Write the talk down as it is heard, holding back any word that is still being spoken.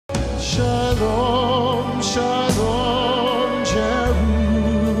Shalom, Shalom, Jerusalem.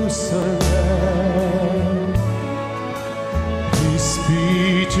 Peace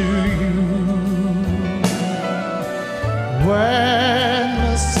be to you. When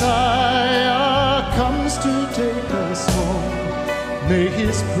Messiah comes to take us home, may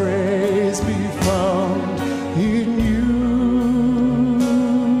his praise be found in you.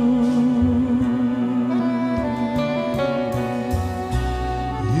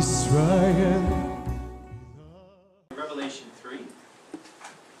 Israel. Revelation 3,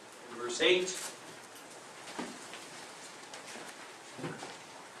 verse 8.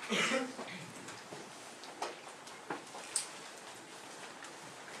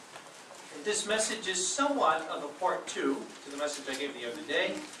 This message is somewhat of a part 2 to the message I gave the other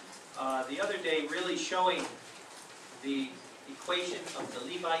day. The other day really showing the equation of the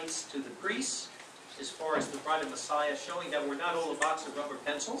Levites to the priests as far as the bride of Messiah, showing that we're not all a box of rubber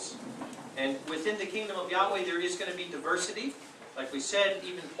pencils. And within the kingdom of Yahweh there is going to be diversity. Like we said,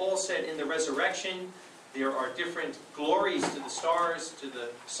 even Paul said in the resurrection, there are different glories to the stars, to the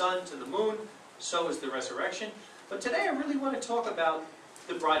sun, to the moon. So is the resurrection. But today I really want to talk about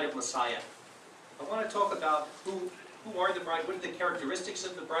the bride of Messiah. I want to talk about who are the bride, what are the characteristics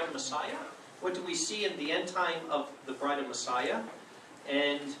of the bride of Messiah, what do we see in the end time of the bride of Messiah,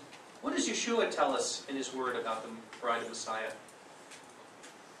 and what does Yeshua tell us in his word about the bride of Messiah.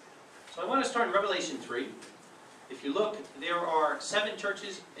 So I want to start in Revelation 3. If you look, there are 7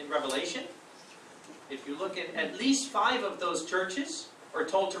 churches in Revelation. If you look at least 5 of those churches are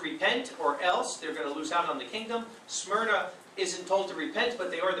told to repent, or else they're going to lose out on the kingdom. Smyrna isn't told to repent, but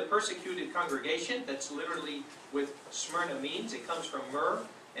they are the persecuted congregation. That's literally what Smyrna means. It comes from myrrh,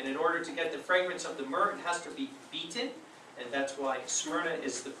 and in order to get the fragrance of the myrrh, it has to be beaten, and that's why Smyrna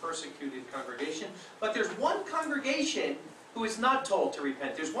is the persecuted congregation. But there's one congregation who is not told to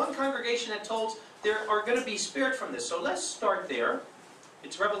repent. There's one congregation that told they are going to be spared from this. So let's start there.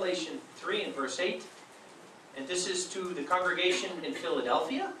 It's Revelation 3 and verse 8. And this is to the congregation in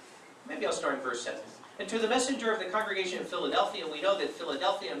Philadelphia. Maybe I'll start in verse 7. And to the messenger of the congregation in Philadelphia, and we know that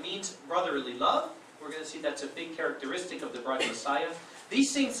Philadelphia means brotherly love. We're going to see that's a big characteristic of the bride of Messiah.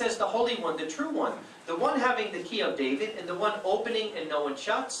 These things says the Holy One, the true one, the one having the key of David, and the one opening and no one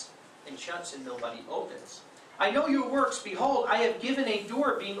shuts, and shuts and nobody opens. I know your works. Behold, I have given a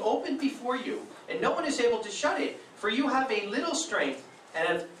door being opened before you, and no one is able to shut it. For you have a little strength, and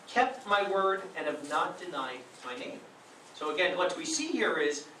have kept my word, and have not denied my name. So again, what we see here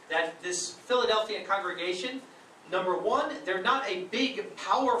is that this Philadelphia congregation, number one, they're not a big,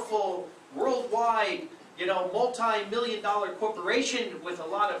 powerful, worldwide, multi-million-dollar corporation with a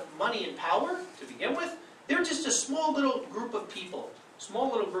lot of money and power to begin with. They're just a small little group of people. Small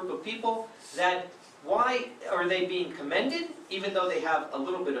little group of people that, why are they being commended, even though they have a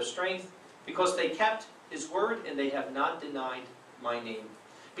little bit of strength? Because they kept his word and they have not denied my name.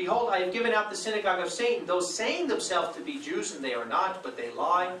 Behold, I have given out the synagogue of Satan, those saying themselves to be Jews, and they are not, but they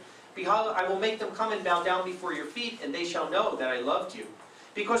lie. Behold, I will make them come and bow down before your feet, and they shall know that I loved you.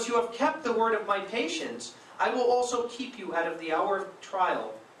 Because you have kept the word of my patience, I will also keep you out of the hour of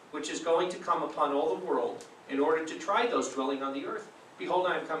trial, which is going to come upon all the world, in order to try those dwelling on the earth. Behold,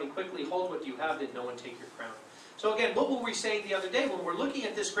 I am coming quickly. Hold what you have, that no one take your crown. So again, what were we saying the other day when we're looking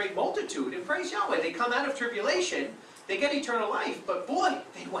at this great multitude? And praise Yahweh, they come out of tribulation. They get eternal life, but boy,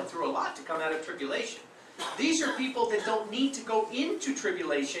 they went through a lot to come out of tribulation. These are people that don't need to go into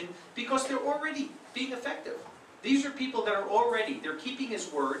tribulation because they're already being effective. These are people that are already, they're keeping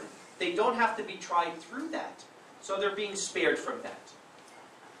his word. They don't have to be tried through that. So they're being spared from that.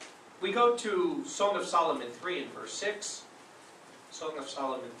 We go to Song of Solomon 3 and verse 6. Song of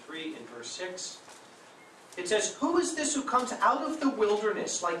Solomon 3 and verse 6. It says, who is this who comes out of the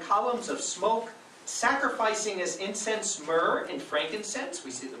wilderness like columns of smoke, sacrificing as incense myrrh and frankincense?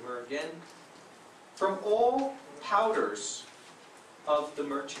 We see the myrrh again. From all powders of the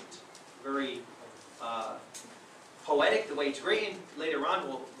merchant. Very poetic the way it's written. Later on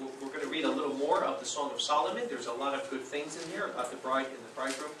we're going to read a little more of the Song of Solomon. There's a lot of good things in there about the bride and the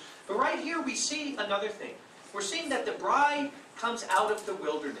bridegroom. But right here we see another thing. We're seeing that the bride comes out of the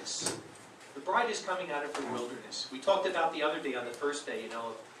wilderness. The bride is coming out of the wilderness. We talked about the other day on the first day,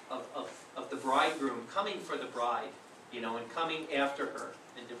 of the bridegroom coming for the bride, and coming after her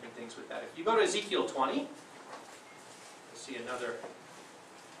and different things with that. If you go to Ezekiel 20, you'll see another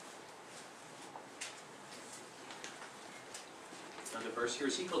verse here.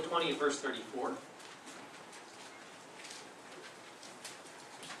 Ezekiel 20 and verse 34.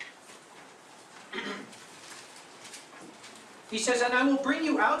 He says, and I will bring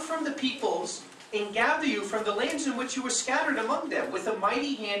you out from the peoples and gather you from the lands in which you were scattered among them, with a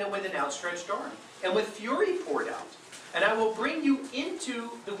mighty hand and with an outstretched arm, and with fury poured out. And I will bring you into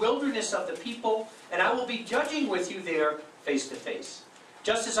the wilderness of the people, and I will be judging with you there face to face.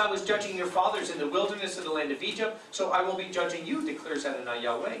 Just as I was judging your fathers in the wilderness of the land of Egypt, so I will be judging you, declares Adonai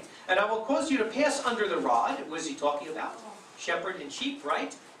Yahweh. And I will cause you to pass under the rod. What is he talking about? Shepherd and sheep,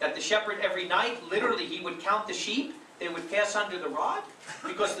 right? That the shepherd every night, literally, he would count the sheep. They would pass under the rod,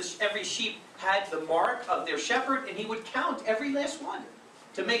 because every sheep had the mark of their shepherd, and he would count every last one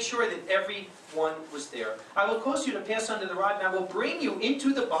to make sure that every one was there. I will cause you to pass under the rod, and I will bring you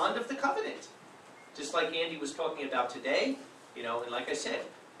into the bond of the covenant. Just like Andy was talking about today, you know, and like I said,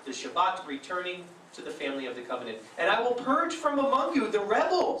 the Shabbat returning to the family of the covenant. And I will purge from among you the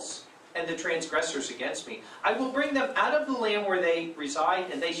rebels and the transgressors against me. I will bring them out of the land where they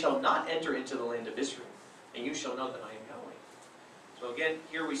reside, and they shall not enter into the land of Israel. And you shall know that I am Yahweh. So again,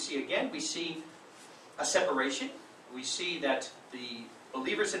 here we see a separation. We see that the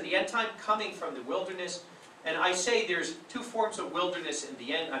believers in the end time coming from the wilderness. And I say there's two forms of wilderness in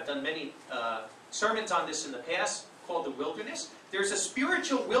the end. I've done many sermons on this in the past, called the wilderness. There's a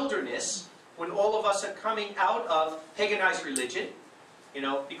spiritual wilderness when all of us are coming out of paganized religion. You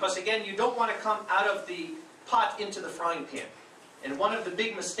know, because again, you don't want to come out of the pot into the frying pan. And one of the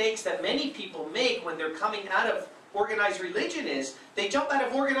big mistakes that many people make when they're coming out of organized religion is they jump out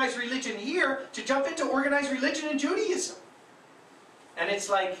of organized religion here to jump into organized religion in Judaism. And it's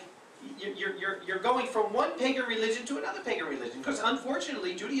like you're going from one pagan religion to another pagan religion, because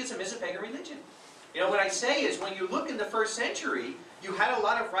unfortunately Judaism is a pagan religion. You know, what I say is when you look in the first century, you had a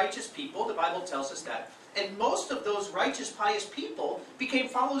lot of righteous people, the Bible tells us that, and most of those righteous, pious people became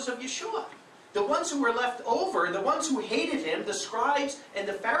followers of Yeshua. The ones who were left over, the ones who hated him, the scribes and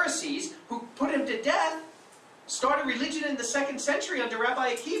the Pharisees who put him to death, started religion in the 2nd century under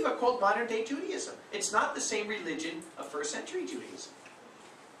Rabbi Akiva called modern-day Judaism. It's not the same religion of first century Judaism.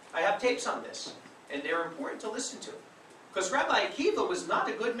 I have tapes on this, and they're important to listen to. Because Rabbi Akiva was not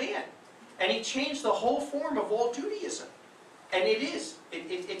a good man, and he changed the whole form of all Judaism. And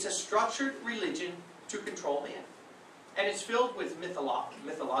it's a structured religion to control man. And it's filled with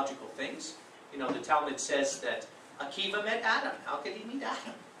mythological things. You know, the Talmud says that Akiva met Adam. How could he meet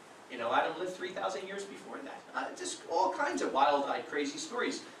Adam? You know, Adam lived 3,000 years before that. Just all kinds of wild-eyed, crazy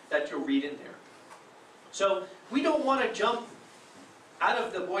stories that you'll read in there. So we don't want to jump out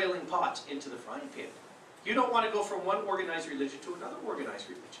of the boiling pot into the frying pan. You don't want to go from one organized religion to another organized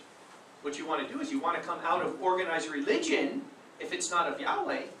religion. What you want to do is you want to come out of organized religion, if it's not of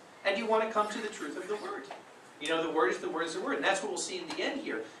Yahweh, and you want to come to the truth of the Word. You know, the Word is the Word is the Word. And that's what we'll see in the end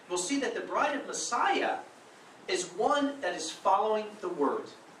here. We'll see that the bride of Messiah is one that is following the Word.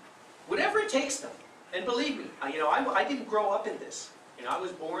 Whatever it takes them. And believe me, I didn't grow up in this. You know, I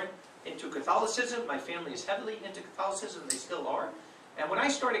was born into Catholicism. My family is heavily into Catholicism. They still are. And when I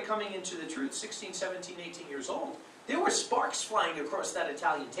started coming into the truth, 16, 17, 18 years old, there were sparks flying across that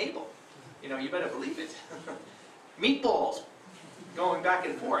Italian table. You know, you better believe it. Meatballs going back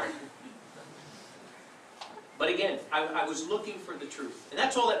and forth. But again, I was looking for the truth. And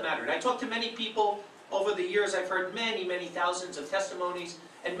that's all that mattered. I talked to many people over the years. I've heard many, many thousands of testimonies.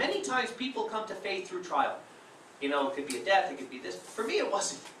 And many times people come to faith through trial. You know, it could be a death, it could be this. For me, it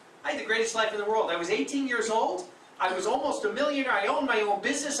wasn't. I had the greatest life in the world. I was 18 years old. I was almost a millionaire. I owned my own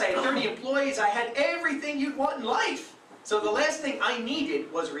business. I had 30 employees. I had everything you'd want in life. So the last thing I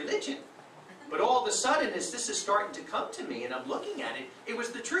needed was religion. But all of a sudden, as this is starting to come to me and I'm looking at it, it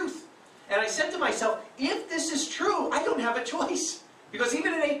was the truth. And I said to myself, if this is true, I don't have a choice. Because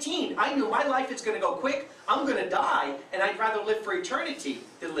even at 18, I knew my life is going to go quick. I'm going to die, and I'd rather live for eternity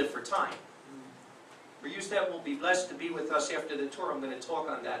than live for time. For you that will be blessed to be with us after the tour. I'm going to talk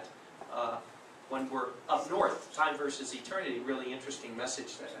on that when we're up north. Time versus eternity. Really interesting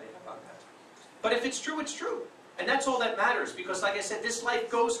message that I have on that. But if it's true, it's true. And that's all that matters. Because like I said, this life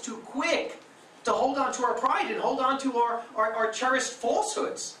goes too quick to hold on to our pride and hold on to our cherished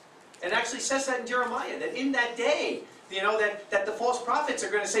falsehoods. It actually says that in Jeremiah, that in that day, you know, that the false prophets are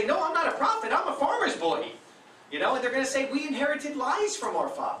going to say, no, I'm not a prophet, I'm a farmer's boy. You know, and they're going to say, we inherited lies from our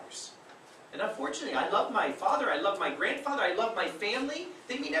fathers. And unfortunately, I love my father, I love my grandfather, I love my family.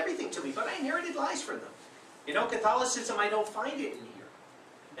 They mean everything to me, but I inherited lies from them. You know, Catholicism, I don't find it in here.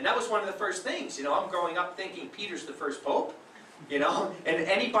 And that was one of the first things. You know, I'm growing up thinking Peter's the first pope. You know, and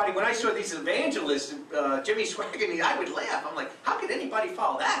anybody, when I saw these evangelists, Jimmy Swaggart, I would laugh. I'm like, how could anybody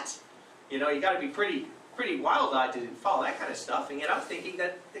follow that? You know, you got to be pretty wild-eyed to follow that kind of stuff. And yet I'm thinking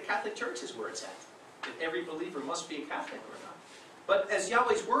that the Catholic Church is where it's at. That every believer must be a Catholic or not. But as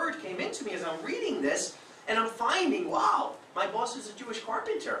Yahweh's Word came into me as I'm reading this, and I'm finding, wow, my boss is a Jewish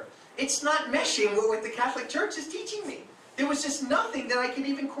carpenter. it's not meshing with what the Catholic Church is teaching me. There was just nothing that I could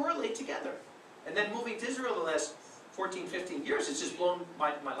even correlate together. And then moving to Israel the last 14, 15 years, it's just blown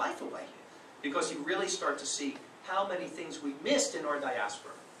my life away. Because you really start to see how many things we missed in our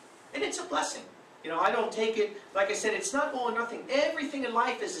diaspora. And it's a blessing. You know, I don't take it, like I said, it's not all or nothing. Everything in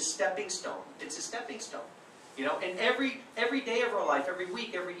life is a stepping stone. It's a stepping stone. You know, and every day of our life, every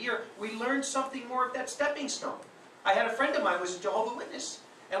week, every year, we learn something more of that stepping stone. I had a friend of mine who was a Jehovah's Witness.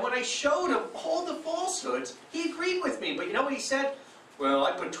 And when I showed him all the falsehoods, he agreed with me. But you know what he said? Well,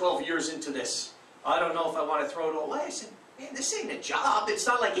 I put 12 years into this. I don't know if I want to throw it all away. I said, man, this ain't a job. It's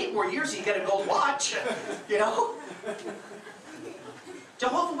not like 8 more years and you get a gold watch. You know?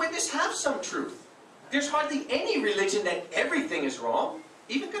 Jehovah's Witnesses have some truth. There's hardly any religion that everything is wrong.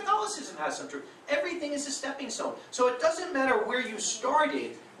 Even Catholicism has some truth. Everything is a stepping stone. So it doesn't matter where you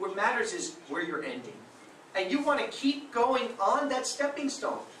started. What matters is where you're ending. And you want to keep going on that stepping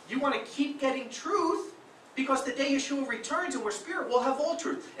stone. You want to keep getting truth, because the day Yeshua returns and we're spirit, we'll have all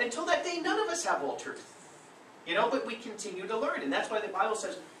truth. Until that day, none of us have all truth. You know, but we continue to learn. And that's why the Bible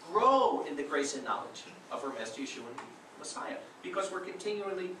says, grow in the grace and knowledge of our Master Yeshua and Messiah. Because we're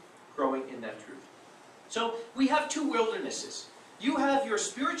continually growing in that truth. So we have 2 wildernesses. You have your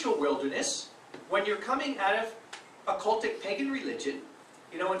spiritual wilderness when you're coming out of occultic pagan religion.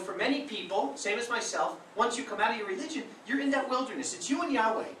 You know, and for many people, same as myself, once you come out of your religion, you're in that wilderness. It's you and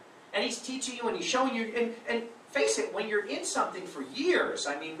Yahweh. And He's teaching you and He's showing you. And face it, when you're in something for years,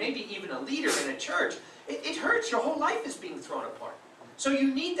 I mean, maybe even a leader in a church, it hurts. Your whole life is being thrown apart. So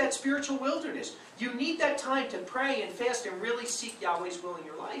you need that spiritual wilderness. You need that time to pray and fast and really seek Yahweh's will in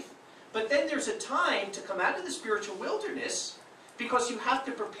your life. But then there's a time to come out of the spiritual wilderness, because you have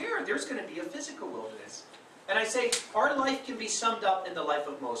to prepare. There's going to be a physical wilderness. And I say, our life can be summed up in the life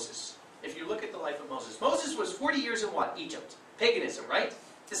of Moses. If you look at the life of Moses. Moses was 40 years in what? Egypt. Paganism, right?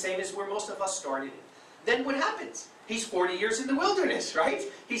 The same as where most of us started. Then what happens? He's 40 years in the wilderness, right?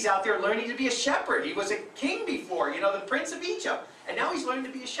 He's out there learning to be a shepherd. He was a king before, you know, the prince of Egypt. And now he's learning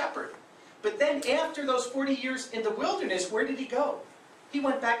to be a shepherd. But then after those 40 years in the wilderness, where did he go? He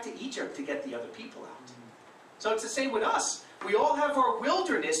went back to Egypt to get the other people out. So it's the same with us. We all have our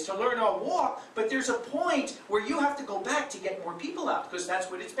wilderness to learn our walk, but there's a point where you have to go back to get more people out, because that's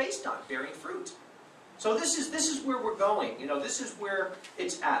what it's based on, bearing fruit. So this is where we're going. You know, this is where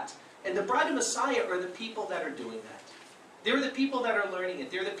it's at. And the bride of Messiah are the people that are doing that. They're the people that are learning it.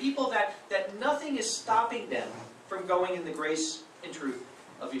 They're the people that nothing is stopping them from going in the grace and truth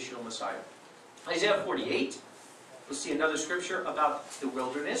of Yeshua Messiah. Isaiah 48, we'll see another scripture about the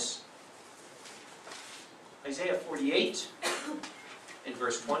wilderness. Isaiah 48, in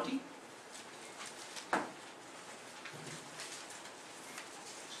verse 20.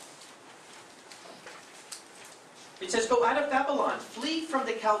 It says, go out of Babylon, flee from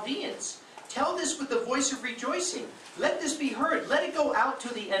the Chaldeans. Tell this with the voice of rejoicing. Let this be heard. Let it go out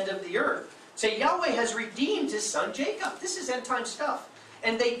to the end of the earth. Say, Yahweh has redeemed His son Jacob. This is end time stuff.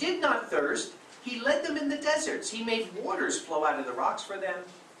 And they did not thirst. He led them in the deserts. He made waters flow out of the rocks for them.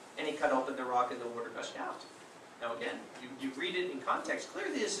 And He cut open the rock and the water gushed out. Now again, you read it in context.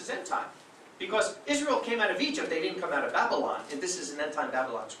 Clearly this is end time. Because Israel came out of Egypt. They didn't come out of Babylon. And this is an end time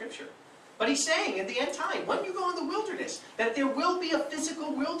Babylon scripture. But He's saying in the end time, when you go in the wilderness, that there will be a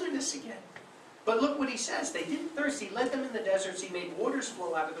physical wilderness again. But look what He says. They didn't thirst. He led them in the deserts. He made waters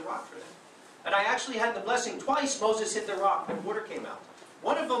flow out of the rock for them. And I actually had the blessing. Twice Moses hit the rock and water came out.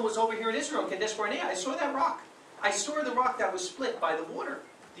 One of them was over here in Israel, Kadesh Barnea. I saw that rock. I saw the rock that was split by the water.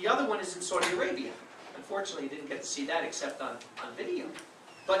 The other one is in Saudi Arabia. Unfortunately, you didn't get to see that except on video.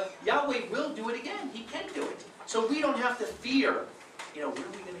 But Yahweh will do it again. He can do it. So we don't have to fear, you know, where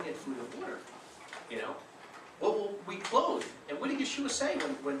are we going to get food and water? You know, what will we clothe? And what did Yeshua say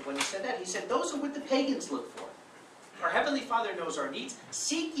when He said that? He said, those are what the pagans look for. Our Heavenly Father knows our needs.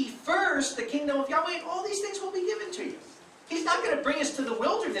 Seek ye first the kingdom of Yahweh, and all these things will be given to you. He's not going to bring us to the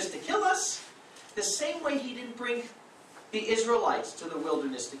wilderness to kill us. The same way He didn't bring the Israelites to the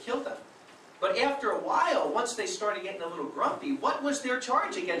wilderness to kill them. But after a while, once they started getting a little grumpy, what was their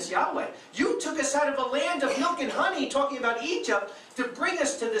charge against Yahweh? You took us out of a land of milk and honey, talking about Egypt, to bring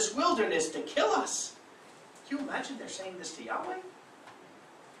us to this wilderness to kill us. Can you imagine they're saying this to Yahweh?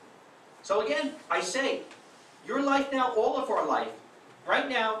 So again, I say, your life now, all of our life, right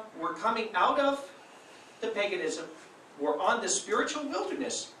now, we're coming out of the paganism. We're on the spiritual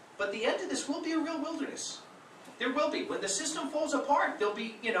wilderness. But the end of this will be a real wilderness. There will be. When the system falls apart, there'll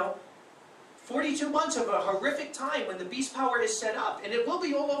be, 42 months of a horrific time when the beast power is set up. And it will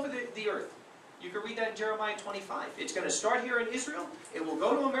be all over the earth. You can read that in Jeremiah 25. It's going to start here in Israel. It will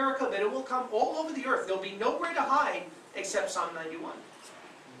go to America, but it will come all over the earth. There'll be nowhere to hide except Psalm 91.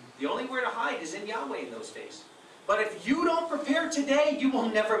 The only where to hide is in Yahweh in those days. But if you don't prepare today, you will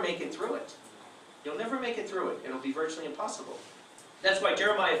never make it through it. You'll never make it through it. It'll be virtually impossible. That's why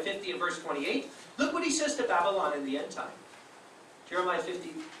Jeremiah 50 and verse 28, look what he says to Babylon in the end time. Jeremiah 50,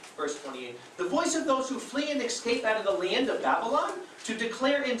 verse 28. The voice of those who flee and escape out of the land of Babylon, to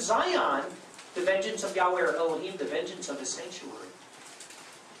declare in Zion the vengeance of Yahweh, or Elohim, the vengeance of his sanctuary.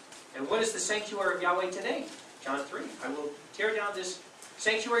 And what is the sanctuary of Yahweh today? John 3. I will tear down this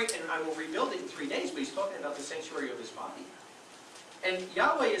sanctuary and I will rebuild it in 3 days. But he's talking about the sanctuary of his body. And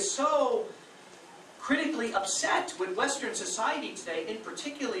Yahweh is so critically upset with Western society today, in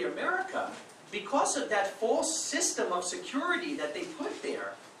particularly America, because of that false system of security that they put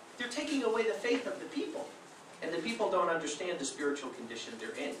there. They're taking away the faith of the people. And the people don't understand the spiritual condition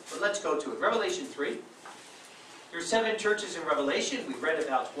they're in. But let's go to it. Revelation 3. There's 7 churches in Revelation. We read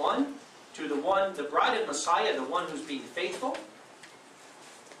about one. To the one, the bride of Messiah, the one who's being faithful.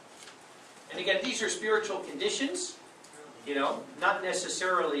 And again, these are spiritual conditions. You know, not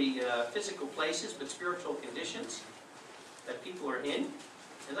necessarily physical places, but spiritual conditions that people are in.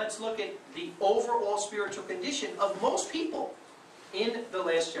 And let's look at the overall spiritual condition of most people in the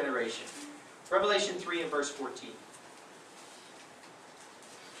last generation. Revelation 3 and verse 14.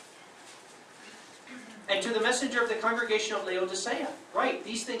 And to the messenger of the congregation of Laodicea. Right,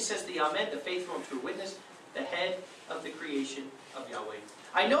 these things says the Amen, the faithful and true witness, the head of the creation of Yahweh.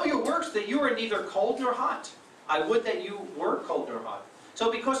 I know your works, that you are neither cold nor hot. I would that you were cold nor hot.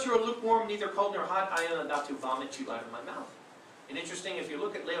 So because you are lukewarm, neither cold nor hot, I am about to vomit you out of my mouth. And interesting, if you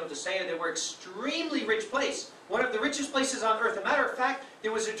look at Laodicea, they were an extremely rich place. One of the richest places on earth. As a matter of fact,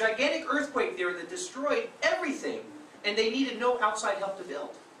 there was a gigantic earthquake there that destroyed everything. And they needed no outside help to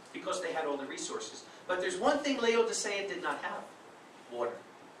build, because they had all the resources. But there's one thing Laodicea did not have. Water.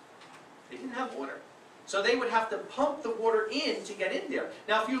 They didn't have water. So they would have to pump the water in to get in there.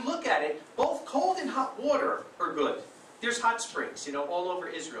 Now if you look at it, both cold and hot water are good. There's hot springs, you know, all over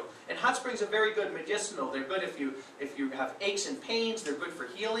Israel. And hot springs are very good medicinal. They're good if you have aches and pains. They're good for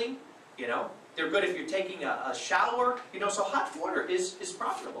healing, you know. They're good if you're taking a shower. You know, so hot water is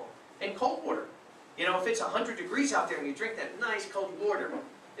profitable. And cold water. You know, if it's 100 degrees out there and you drink that nice cold water,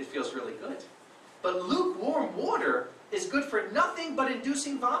 it feels really good. But lukewarm water is good for nothing but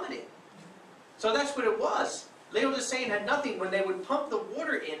inducing vomiting. So that's what it was. Laodicean had nothing. When they would pump the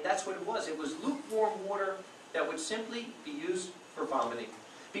water in, that's what it was. It was lukewarm water that would simply be used for vomiting.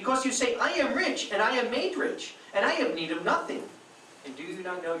 Because you say, I am rich, and I am made rich, and I have need of nothing. And do you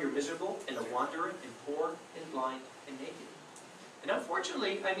not know you're miserable, and a wanderer, and poor, and blind, and naked? And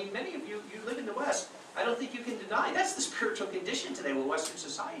unfortunately, I mean, many of you live in the West. I don't think you can deny that's the spiritual condition today with Western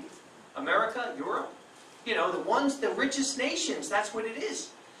society. America, Europe, you know, the richest nations, that's what it is.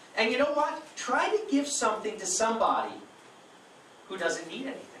 And you know what? Try to give something to somebody who doesn't need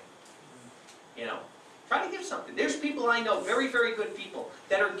anything. You know? Try to give something. There's people I know, very, very good people,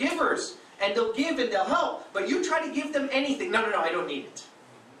 that are givers, and they'll give and they'll help, but you try to give them anything. No, I don't need it.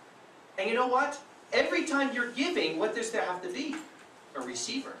 And you know what? Every time you're giving, what does there have to be? A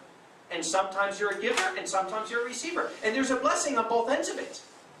receiver. And sometimes you're a giver, and sometimes you're a receiver. And there's a blessing on both ends of it.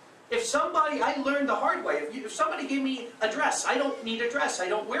 If somebody, I learned the hard way, if somebody gave me a dress, I don't need a dress, I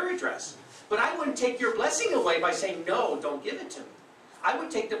don't wear a dress. But I wouldn't take your blessing away by saying, no, don't give it to me. I would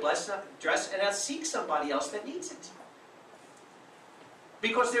take the dress and I'll seek somebody else that needs it.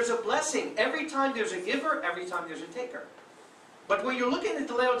 Because there's a blessing. Every time there's a giver, every time there's a taker. But when you're looking at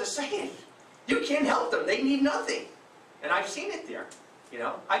the Laodicean, you can't help them. They need nothing. And I've seen it there. You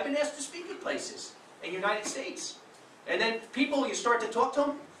know, I've been asked to speak at places in the United States. And then people, you start to talk to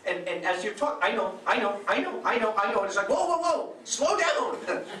them, and as you talk, I know, and it's like, whoa, slow down.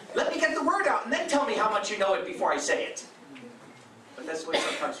 Let me get the word out, and then tell me how much you know it before I say it. But that's the way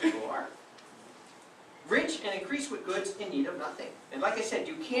sometimes people are. Rich and increased with goods in need of nothing. And like I said,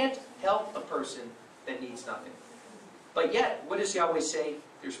 you can't help a person that needs nothing. But yet, what does Yahweh say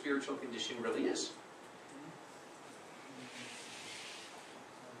their spiritual condition really is?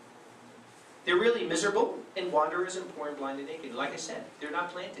 They're really miserable and wanderers and poor and blind and naked. Like I said, they're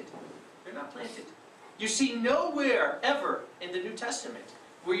not planted. They're not planted. You see nowhere ever in the New Testament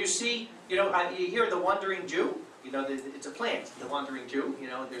where you see, you know, you hear the wandering Jew. You know, it's a plant, the wandering Jew. You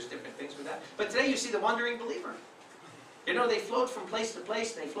know, there's different things with that. But today you see the wandering believer. You know, they float from place to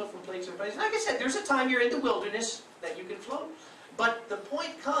place, and they float from place to place. Like I said, there's a time you're in the wilderness that you can float. But the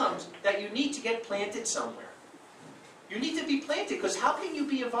point comes that you need to get planted somewhere. You need to be planted, because how can you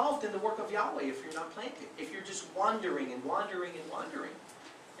be involved in the work of Yahweh if you're not planted? If you're just wandering and wandering and wandering.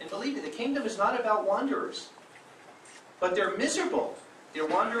 And believe me, the kingdom is not about wanderers. But they're miserable. They're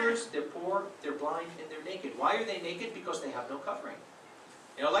wanderers, they're poor, they're blind, and they're naked. Why are they naked? Because they have no covering.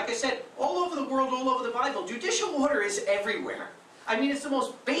 You know, like I said, all over the world, all over the Bible, judicial order is everywhere. I mean, it's the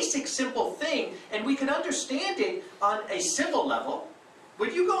most basic, simple thing, and we can understand it on a civil level.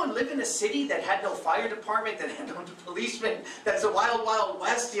 Would you go and live in a city that had no fire department, that had no policemen, that's a wild, wild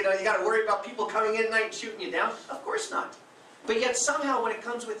west, you know, you got to worry about people coming in at night and shooting you down? Of course not. But yet somehow when it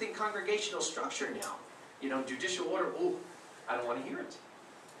comes within congregational structure now, you know, judicial order, oh, I don't want to hear it.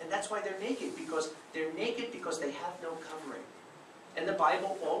 And that's why they're naked, because they have no covering. And the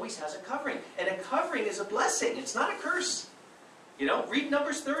Bible always has a covering. And a covering is a blessing. It's not a curse. You know, read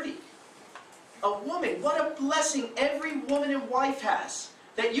Numbers 30. A woman, what a blessing every woman and wife has.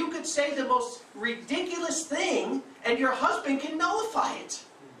 That you could say the most ridiculous thing and your husband can nullify it.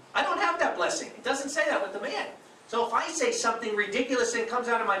 I don't have that blessing. It doesn't say that with the man. So if I say something ridiculous and it comes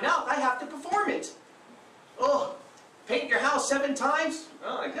out of my mouth, I have to perform it. Oh, paint your house 7 times?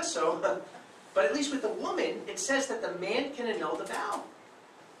 Well, I guess so. But at least with the woman, it says that the man can annul the vow.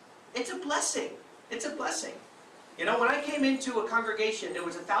 It's a blessing. It's a blessing. You know, when I came into a congregation, there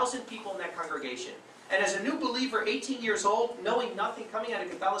was 1,000 people in that congregation. And as a new believer, 18 years old, knowing nothing, coming out of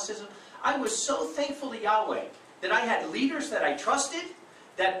Catholicism, I was so thankful to Yahweh that I had leaders that I trusted,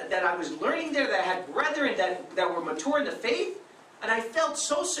 that I was learning there, that I had brethren that were mature in the faith, and I felt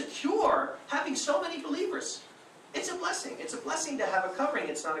so secure having so many believers. It's a blessing. It's a blessing to have a covering.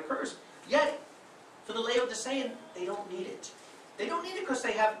 It's not a curse. Yet, for the Laodicean, they don't need it. They don't need it because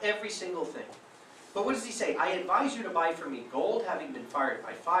they have every single thing. But what does he say? I advise you to buy from me gold, having been fired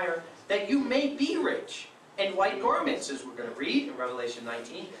by fire, that you may be rich, and white garments, as we're going to read in Revelation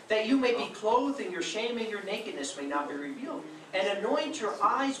 19, that you may be clothed, and your shame and your nakedness may not be revealed. And anoint your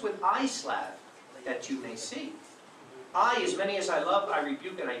eyes with eye salve, that you may see. I, as many as I love, I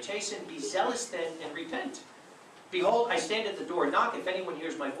rebuke and I chasten. Be zealous then and repent. Behold, I stand at the door and knock. If anyone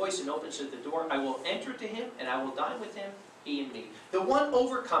hears my voice and opens at the door, I will enter to him, and I will dine with him, he and me. The one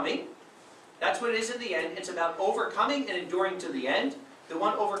overcoming, that's what it is in the end. It's about overcoming and enduring to the end. The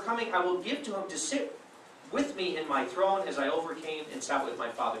one overcoming, I will give to him to sit with me in my throne, as I overcame and sat with my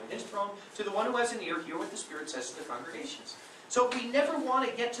Father in his throne. To the one who has an ear, hear what the Spirit says to the congregations. So we never want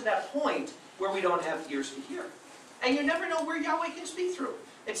to get to that point where we don't have ears to hear. And you never know where Yahweh can speak through.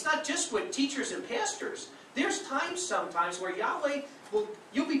 It's not just with teachers and pastors. There's times sometimes where Yahweh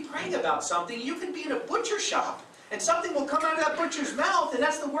you'll be praying about something, you can be in a butcher shop, and something will come out of that butcher's mouth, and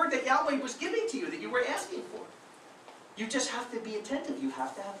that's the word that Yahweh was giving to you, that you were asking for. You just have to be attentive. You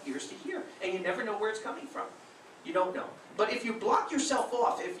have to have ears to hear. And you never know where it's coming from. You don't know. But if you block yourself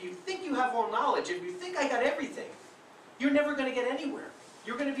off, if you think you have all knowledge, if you think I got everything, you're never going to get anywhere.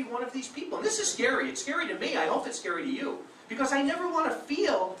 You're going to be one of these people. And this is scary. It's scary to me. I hope it's scary to you. Because I never want to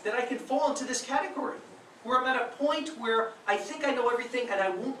feel that I can fall into this category, where I'm at a point where I think I know everything and I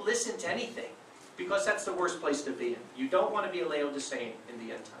won't listen to anything. Because that's the worst place to be in. You don't want to be a Laodicean in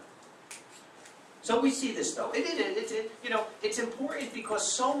the end time. So we see this though. It's important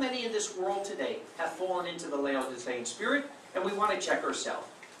because so many in this world today have fallen into the Laodicean spirit, and we want to check ourselves.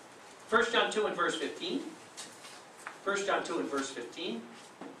 1 John 2 and verse 15. 1 John 2 and verse 15.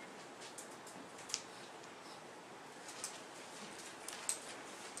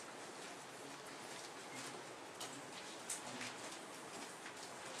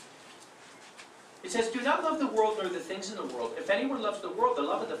 It says, do not love the world nor the things in the world. If anyone loves the world, the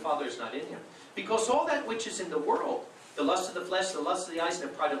love of the Father is not in him. Because all that which is in the world, the lust of the flesh, the lust of the eyes, and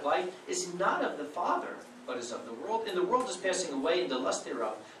the pride of life, is not of the Father, but is of the world. And the world is passing away, and the lust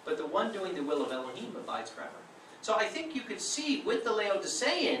thereof. But the one doing the will of Elohim abides forever. So I think you could see with the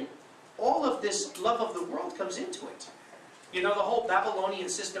Laodicean, all of this love of the world comes into it. You know, the whole Babylonian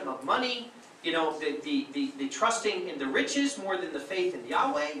system of money, you know, the trusting in the riches more than the faith in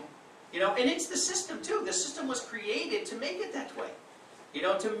Yahweh. You know, and it's the system too. The system was created to make it that way. You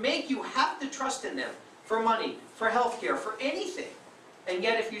know, to make you have to trust in them for money, for healthcare, for anything. And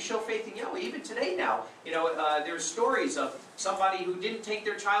yet if you show faith in Yahweh, even today now, you know, there's stories of somebody who didn't take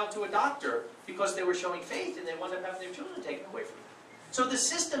their child to a doctor because they were showing faith and they wound up having their children taken away from them. So the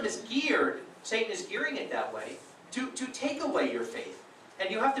system is geared, Satan is gearing it that way, to take away your faith. And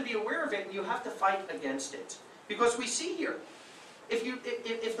you have to be aware of it and you have to fight against it. Because we see here,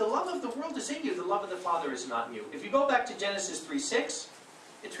 if the love of the world is in you, the love of the Father is not in you. If you go back to Genesis 3:6,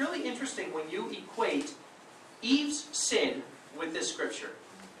 it's really interesting when you equate Eve's sin with this scripture.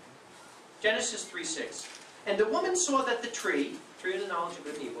 Genesis 3:6. And the woman saw that the tree of the knowledge of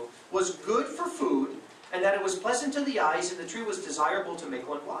good and evil, was good for food, and that it was pleasant to the eyes, and the tree was desirable to make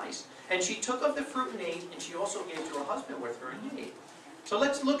one wise. And she took of the fruit and ate, and she also gave to her husband with her and he ate. So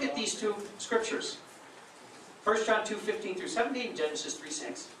let's look at these two scriptures. 1 John 2:15 through 17, and Genesis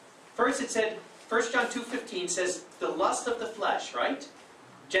 3:6. First it said, 1 John 2:15 says, the lust of the flesh, right?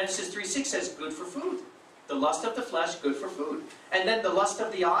 Genesis 3:6 says, good for food. The lust of the flesh, good for food. And then the lust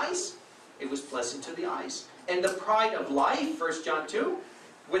of the eyes, it was pleasant to the eyes. And the pride of life, 1 John 2,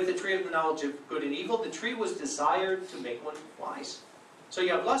 with the tree of the knowledge of good and evil, the tree was desired to make one wise. So you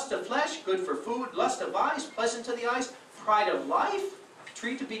have lust of flesh, good for food, lust of eyes, pleasant to the eyes, pride of life,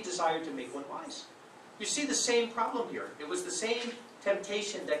 tree to be desired to make one wise. You see the same problem here. It was the same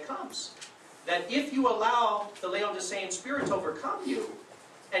temptation that comes. That if you allow the Laodicean spirit to overcome you,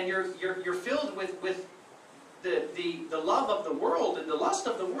 and you're filled with the love of the world and the lust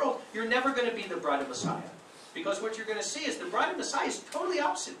of the world, you're never going to be the bride of Messiah. Because what you're going to see is the bride of Messiah is totally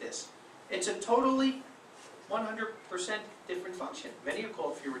opposite this. It's a totally 100% different function. Many are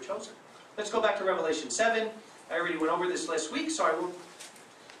called, few were chosen. Let's go back to Revelation 7. I already went over this last week, so I won't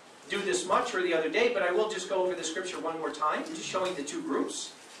do this much or the other day, but I will just go over the scripture one more time, just showing the two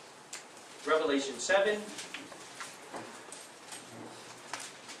groups. Revelation 7.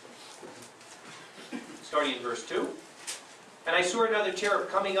 Starting in verse 2. And I saw another cherub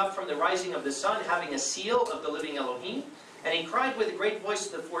coming up from the rising of the sun, having a seal of the living Elohim. And he cried with a great voice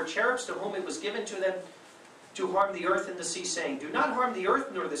to the four cherubs, to whom it was given to them to harm the earth and the sea, saying, do not harm the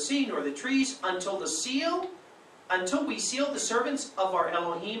earth, nor the sea, nor the trees, until we seal the servants of our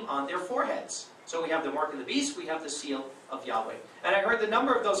Elohim on their foreheads. So we have the mark of the beast, we have the seal of Yahweh. And I heard the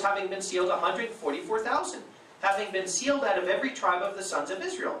number of those having been sealed, 144,000, having been sealed out of every tribe of the sons of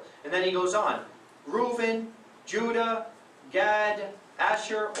Israel. And then he goes on, Reuben, Judah, Gad,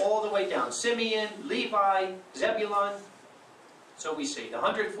 Asher, all the way down. Simeon, Levi, Zebulun. So we see the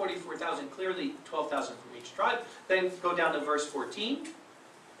 144,000, clearly 12,000 from each tribe. Then go down to verse 14.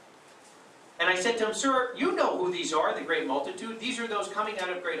 And I said to him, sir, you know who these are, the great multitude. These are those coming out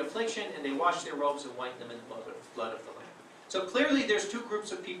of great affliction, and they washed their robes and whitened them in the blood of the Lamb. So clearly there's two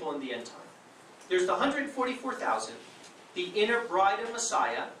groups of people in the end time. There's the 144,000, the inner bride of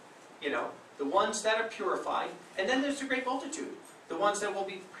Messiah, the ones that are purified, and then there's the great multitude, the ones that will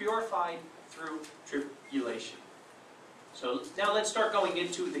be purified through tribulation. So now let's start going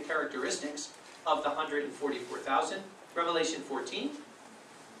into the characteristics of the 144,000. Revelation 14.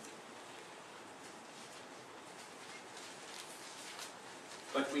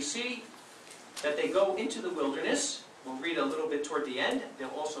 But we see that they go into the wilderness. We'll read a little bit toward the end. They'll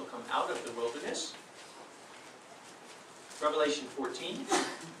also come out of the wilderness. Revelation 14.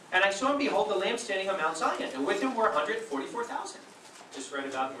 And I saw and behold the Lamb standing on Mount Zion, and with him were 144,000. Just read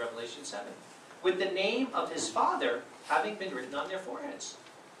about in Revelation 7. With the name of his Father having been written on their foreheads.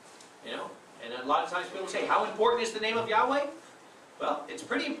 And a lot of times people say, how important is the name of Yahweh? Well, it's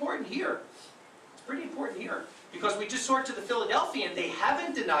pretty important here. It's pretty important here. Because we just saw it to the Philadelphian, they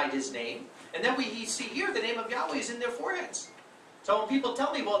haven't denied his name. And then we see here the name of Yahweh is in their foreheads. So when people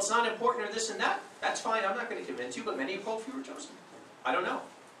tell me, well, it's not important or this and that, that's fine, I'm not going to convince you, but many are called, few are chosen. I don't know.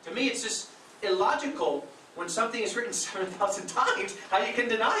 To me, it's just illogical when something is written 7,000 times, how you can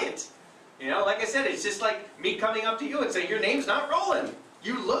deny it. Like I said, it's just like me coming up to you and saying, your name's not Roland.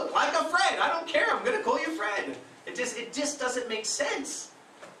 You look like a Fred. I don't care. I'm going to call you Fred. It just doesn't make sense.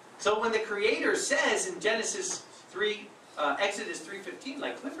 So when the Creator says in Exodus 3:15,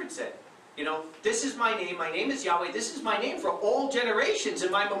 like Clifford said, this is my name is Yahweh, this is my name for all generations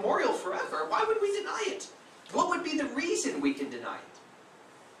and my memorial forever, why would we deny it? What would be the reason we can deny it?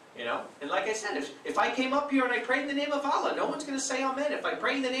 And like I said, if I came up here and I prayed in the name of Allah, no one's going to say amen. If I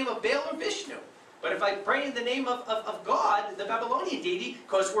pray in the name of Baal or Vishnu, but if I pray in the name of God, the Babylonian deity,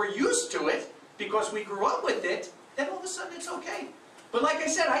 because we're used to it, because we grew up with it, then all of a sudden it's okay. But like I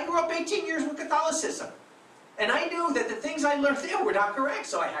said, I grew up 18 years with Catholicism. And I knew that the things I learned there were not correct,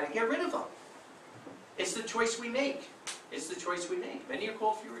 so I had to get rid of them. It's the choice we make. It's the choice we make. Many are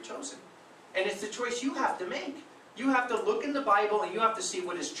called, few are chosen. And it's the choice you have to make. You have to look in the Bible and you have to see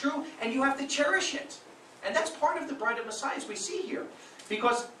what is true and you have to cherish it. And that's part of the bride of Messiah as we see here.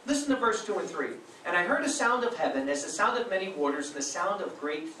 Because, listen to verse 2 and 3. And I heard a sound of heaven as the sound of many waters and the sound of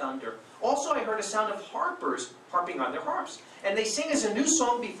great thunder. Also I heard a sound of harpers harping on their harps. And they sing as a new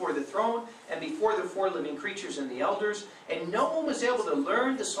song before the throne and before the four living creatures and the elders. And no one was able to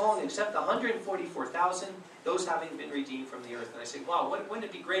learn the song except the 144,000, those having been redeemed from the earth. And I say, wow, wouldn't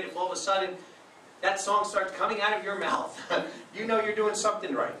it be great if all of a sudden that song starts coming out of your mouth? You know you're doing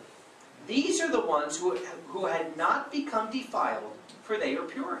something right. These are the ones who had not become defiled, for they are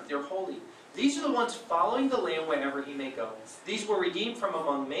pure, they're holy. These are the ones following the Lamb wherever he may go. These were redeemed from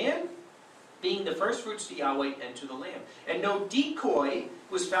among man, being the firstfruits to Yahweh and to the Lamb. And no decoy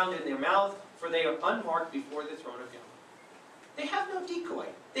was found in their mouth, for they are unmarked before the throne of Yahweh. They have no decoy.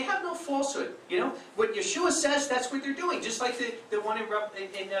 They have no falsehood. What Yeshua says, that's what they're doing. Just like the one in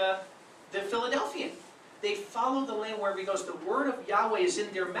the Philadelphian. they follow the Lamb wherever he goes. The word of Yahweh is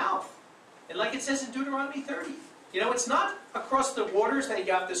in their mouth. And like it says in Deuteronomy 30, it's not across the waters that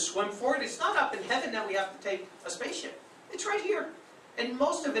you have to swim for it. It's not up in heaven that we have to take a spaceship. It's right here. And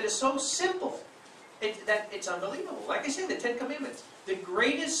most of it is so simple that it's unbelievable. Like I said, the Ten Commandments. The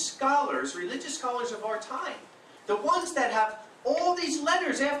greatest scholars, religious scholars of our time, the ones that have all these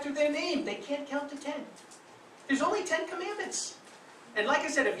letters after their name, they can't count to 10. There's only 10 commandments. And like I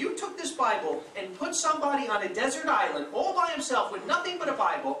said, if you took this Bible and put somebody on a desert island all by himself with nothing but a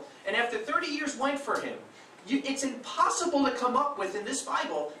Bible, and after 30 years went for him, it's impossible to come up with in this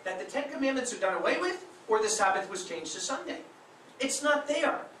Bible that the 10 Commandments are done away with or the Sabbath was changed to Sunday. It's not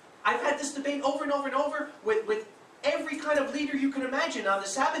there. I've had this debate over and over and over with every kind of leader you can imagine on the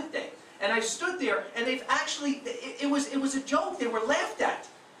Sabbath day. And I've stood there, and they've actually, it was a joke. They were laughed at.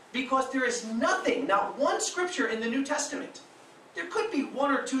 Because there is nothing, not one scripture in the New Testament. There could be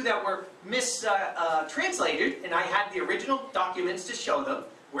one or two that were mistranslated, and I had the original documents to show them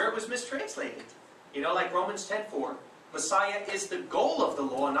where it was mistranslated. Like Romans 10:4. Messiah is the goal of the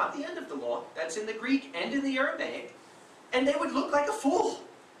law, not the end of the law. That's in the Greek and in the Aramaic. And they would look like a fool.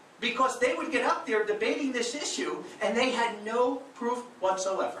 Because they would get up there debating this issue, and they had no proof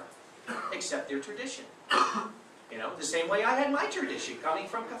whatsoever. Except their tradition. The same way I had my tradition coming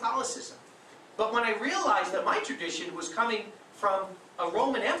from Catholicism. But when I realized that my tradition was coming from a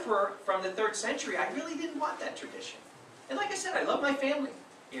Roman emperor from the 3rd century, I really didn't want that tradition. And like I said, I love my family.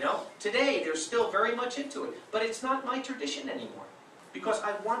 Today they're still very much into it. But it's not my tradition anymore. Because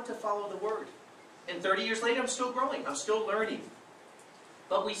I want to follow the Word. And 30 years later, I'm still growing. I'm still learning.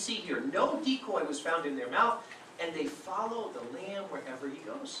 But we see here, no decoy was found in their mouth, and they follow the Lamb wherever he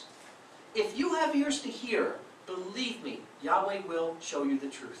goes. If you have ears to hear, believe me, Yahweh will show you the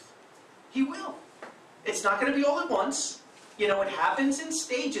truth. He will. It's not going to be all at once. It happens in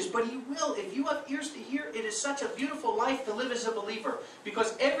stages, but He will. If you have ears to hear, it is such a beautiful life to live as a believer.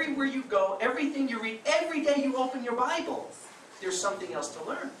 Because everywhere you go, everything you read, every day you open your Bible, there's something else to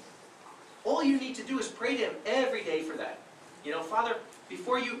learn. All you need to do is pray to Him every day for that. Father,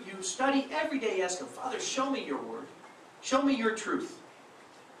 before you study, every day ask Him, Father, show me your word. Show me your truth.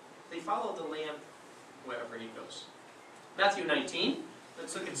 They follow the Lamb wherever he goes. Matthew 19.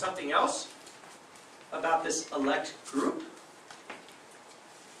 Let's look at something else about this elect group.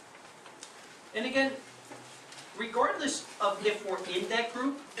 And again, regardless of if we're in that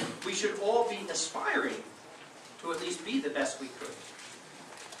group, we should all be aspiring to at least be the best we could.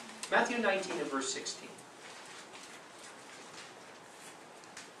 Matthew 19 and verse 16.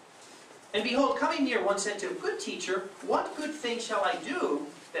 And behold, coming near, one said to him, Good teacher, what good thing shall I do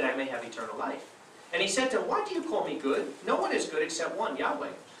that I may have eternal life? And he said to him, Why do you call me good? No one is good except one, Yahweh.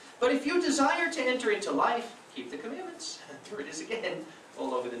 But if you desire to enter into life, keep the commandments. Here it is again,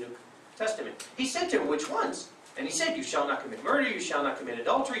 all over the New Testament. He said to him, Which ones? And he said, You shall not commit murder, you shall not commit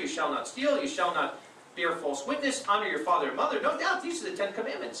adultery, you shall not steal, you shall not bear false witness, honor your father and mother. No doubt, these are the 10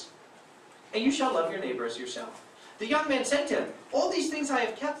 commandments. And you shall love your neighbor as yourself. The young man said to him, All these things I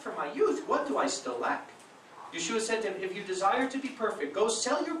have kept from my youth, what do I still lack? Yeshua said to him, If you desire to be perfect, go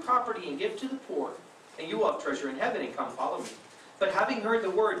sell your property and give to the poor, and you will have treasure in heaven, and come follow me. But having heard the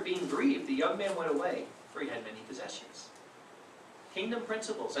word, being grieved, the young man went away, for he had many possessions. Kingdom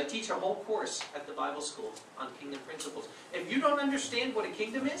principles. I teach a whole course at the Bible school on kingdom principles. If you don't understand what a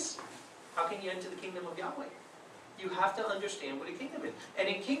kingdom is, how can you enter the kingdom of Yahweh? You have to understand what a kingdom is. And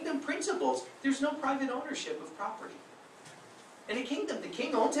in kingdom principles, there's no private ownership of property. In a kingdom, the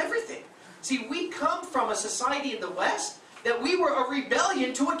king owns everything. See, we come from a society in the West that we were a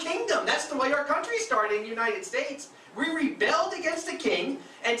rebellion to a kingdom. That's the way our country started in the United States. We rebelled against the king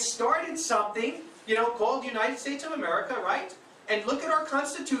and started something, called the United States of America, right? And look at our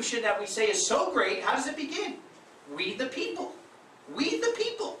Constitution that we say is so great. How does it begin? We the people. We the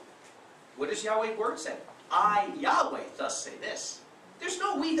people. What does Yahweh's word say? I, Yahweh, thus say this. There's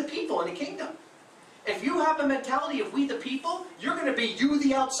no we the people in a kingdom. If you have a mentality of we the people, you're going to be you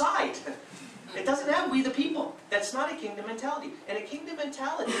the outside. It doesn't have we the people. That's not a kingdom mentality. And a kingdom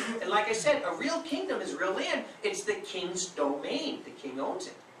mentality, and like I said, a real kingdom is real land. It's the king's domain. The king owns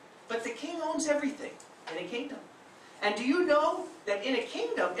it. But the king owns everything in a kingdom. And do you know that in a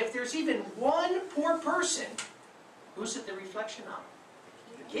kingdom, if there's even one poor person, who's it the reflection of?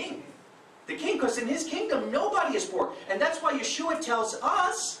 The king. The king, because in his kingdom, nobody is poor. And that's why Yeshua tells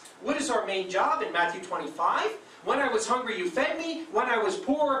us, what is our main job in Matthew 25? When I was hungry, you fed me. When I was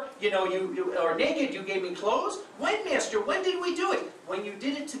poor, or naked, you gave me clothes. When, Master? When did we do it? When you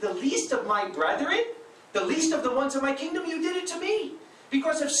did it to the least of my brethren, the least of the ones of my kingdom, you did it to me.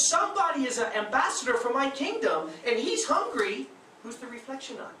 Because if somebody is an ambassador for my kingdom, and he's hungry, who's the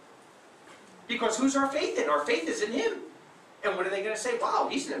reflection on? Because who's our faith in? Our faith is in him. And what are they going to say? Wow,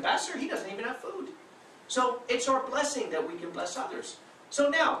 he's an ambassador. He doesn't even have food. So it's our blessing that we can bless others. So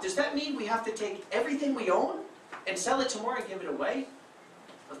now, does that mean we have to take everything we own and sell it tomorrow and give it away?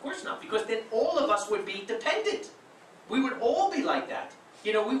 Of course not, because then all of us would be dependent. We would all be like that.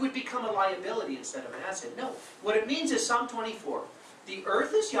 You know, we would become a liability instead of an asset. No. What it means is Psalm 24. The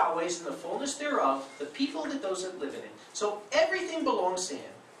earth is Yahweh's and the fullness thereof, the people that those that live in it. So everything belongs to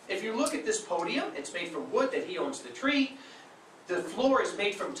him. If you look at this podium, it's made from wood that he owns the tree. The floor is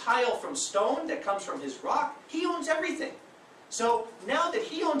made from tile from stone that comes from his rock. He owns everything. So now that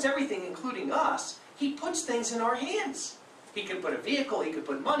he owns everything, including us, he puts things in our hands. He could put a vehicle, he could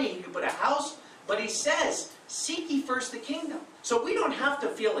put money, he could put a house, but he says, seek ye first the kingdom. So we don't have to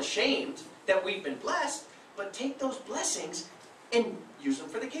feel ashamed that we've been blessed, but take those blessings and use them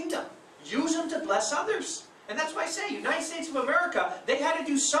for the kingdom. Use them to bless others. And that's why I say, United States of America, they had to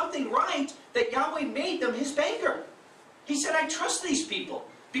do something right that Yahweh made them his banker. He said, I trust these people.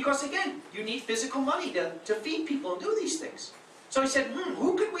 Because again, you need physical money to feed people and do these things. So he said,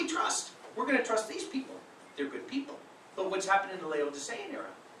 who can we trust? We're going to trust these people. They're good people. But what's happened in the Laodicean era?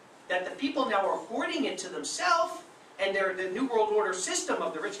 That the people now are hoarding it to themselves, and they're the New World Order system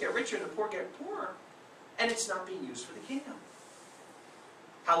of the rich get richer and the poor get poorer. And it's not being used for the kingdom.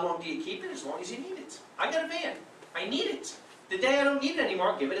 How long do you keep it? As long as you need it. I got a van. I need it. The day I don't need it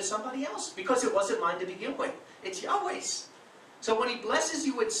anymore, I'll give it to somebody else. Because it wasn't mine to begin with. It's Yahweh's. So when he blesses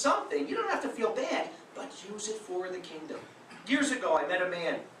you with something, you don't have to feel bad, but use it for the kingdom. Years ago, I met a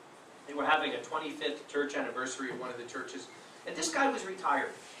man. They were having a 25th church anniversary of one of the churches. And this guy was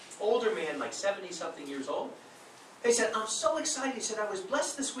retired. Older man, like 70-something years old. They said, I'm so excited. He said, I was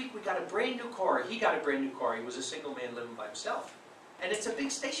blessed this week. We got a brand new car. He got a brand new car. He was a single man living by himself. And it's a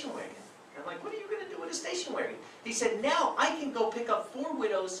big station wagon. I'm like, what are you going to do with a station wagon? He said, now I can go pick up 4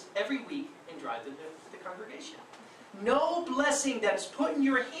 widows every week and drive them to the congregation. No blessing that's put in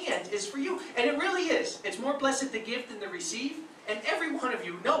your hand is for you. And it really is. It's more blessed to give than to receive. And every one of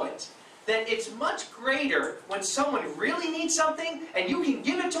you know it. That it's much greater when someone really needs something and you can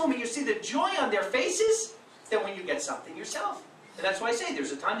give it to them and you see the joy on their faces than when you get something yourself. And that's why I say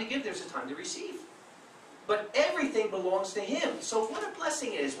there's a time to give, there's a time to receive. But everything belongs to him. So what a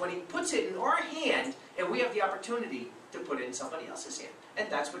blessing it is when he puts it in our hand and we have the opportunity to put it in somebody else's hand. And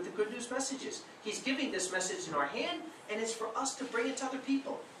that's what the good news message is. He's giving this message in our hand, and it's for us to bring it to other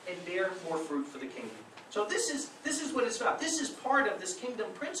people and bear more fruit for the kingdom. So this is what it's about. This is part of this kingdom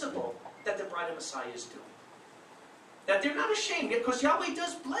principle that the bride of Messiah is doing. That they're not ashamed, because Yahweh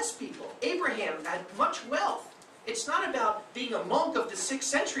does bless people. Abraham had much wealth. It's not about being a monk of the 6th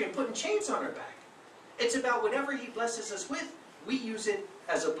century and putting chains on our back. It's about whatever he blesses us with, we use it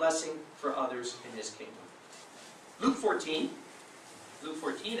as a blessing for others in his kingdom. Luke 14,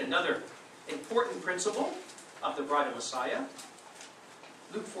 another important principle of the bride of Messiah.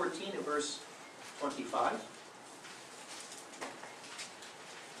 Luke 14 and verse 25.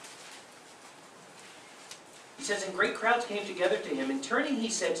 He says, and great crowds came together to him, and turning he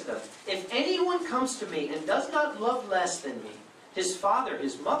said to them, if anyone comes to me and does not love less than me, his father,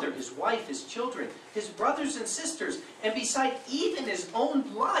 his mother, his wife, his children, his brothers and sisters, and beside even his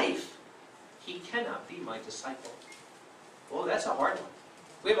own life, he cannot be my disciple. Oh, that's a hard one.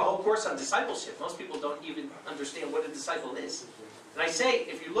 We have a whole course on discipleship. Most people don't even understand what a disciple is. And I say,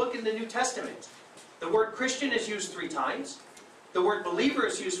 if you look in the New Testament, the word Christian is used 3 times. The word believer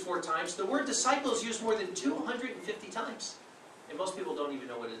is used 4 times. The word disciple is used more than 250 times. And most people don't even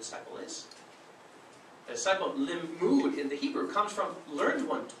know what a disciple is. A disciple, limud in the Hebrew, comes from learned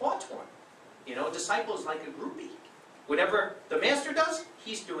one, taught one. You know, a disciple is like a groupie. Whatever the master does,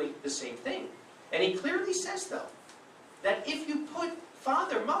 he's doing the same thing. And he clearly says, though, that if you put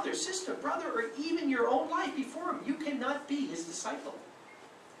father, mother, sister, brother, or even your own life before him, you cannot be his disciple.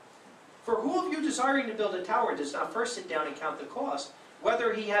 For who of you desiring to build a tower does not first sit down and count the cost,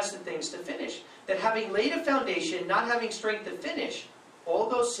 whether he has the things to finish? That having laid a foundation, not having strength to finish, all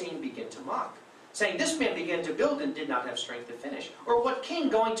those seen begin to mock, saying, this man began to build and did not have strength to finish. Or what king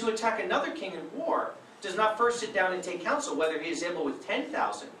going to attack another king in war does not first sit down and take counsel, whether he is able with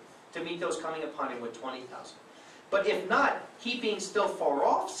 10,000 to meet those coming upon him with 20,000? But if not, he being still far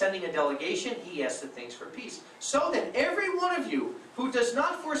off, sending a delegation, he asks the things for peace. So that every one of you who does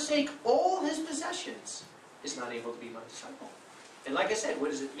not forsake all his possessions is not able to be my disciple. And like I said,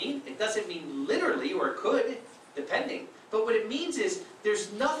 what does it mean? It doesn't mean literally, or it could, depending. But what it means is,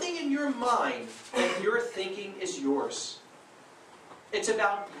 there's nothing in your mind that you're thinking is yours. It's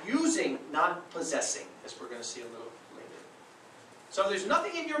about using, not possessing, as we're going to see a little later. So there's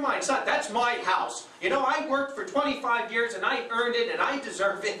nothing in your mind. It's not, that's my house. You know, I worked for 25 years and I earned it and I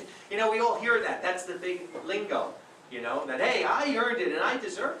deserve it. You know, we all hear that. That's the big lingo. You know, that, hey, I earned it and I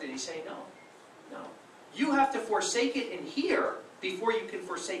deserved it. He's saying, no, no. You have to forsake it in here before you can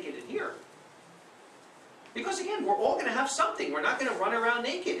forsake it in here. Because again, we're all going to have something. We're not going to run around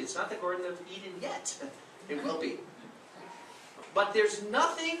naked. It's not the Garden of Eden yet. It will be. But there's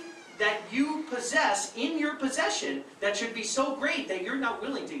nothing that you possess in your possession that should be so great that you're not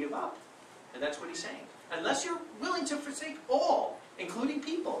willing to give up. And that's what he's saying. Unless you're willing to forsake all, including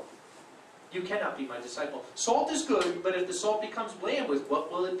people, you cannot be my disciple. Salt is good, but if the salt becomes bland, with what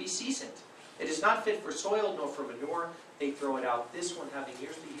will it be seasoned? It is not fit for soil, nor for manure. They throw it out. This one having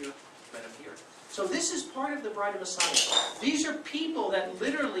ears to hear, let him hear. So this is part of the bride of Messiah. These are people that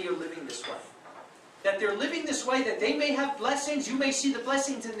literally are living this way. That they're living this way, that they may have blessings, you may see the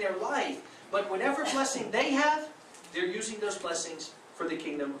blessings in their life, but whatever blessing they have, they're using those blessings for the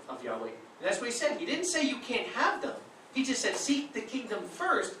kingdom of Yahweh. And that's what he said. He didn't say you can't have them. He just said, seek the kingdom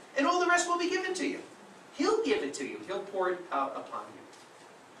first, and all the rest will be given to you. He'll give it to you. He'll pour it out upon you.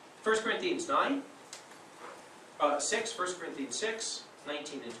 1 Corinthians 6, 1 Corinthians 6,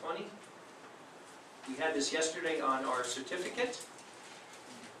 19 and 20. We had this yesterday on our certificate.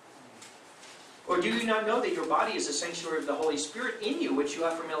 Or do you not know that your body is a sanctuary of the Holy Spirit in you, which you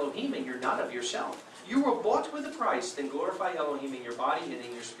have from Elohim, and you're not of yourself? You were bought with a price, then glorify Elohim in your body and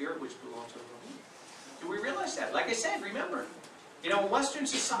in your spirit, which belong to Elohim. Do we realize that? Like I said, remember, you know, in Western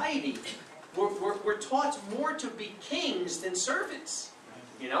society, we're taught more to be kings than servants.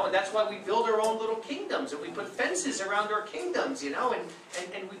 You know, and that's why we build our own little kingdoms, and we put fences around our kingdoms, you know, and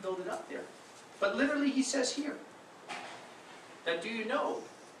we build it up there. But literally he says here, that do you know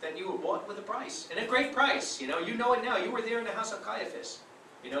that you were bought with a price? And a great price, you know it now. You were there in the house of Caiaphas.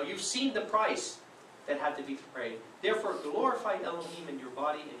 You know, you've seen the price that had to be paid. Therefore, glorify Elohim in your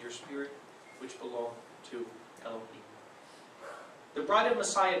body and your spirit, which belong to Elohim. The bride of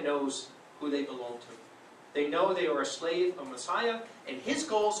Messiah knows who they belong to. They know they are a slave of Messiah, and his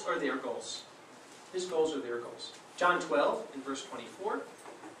goals are their goals. His goals are their goals. John 12 in verse 24.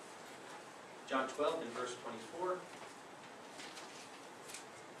 John 12 in verse 24.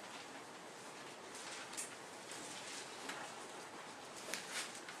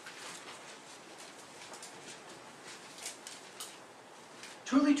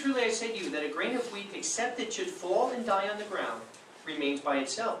 Truly, truly, I say to you that a grain of wheat, except it should fall and die on the ground, remains by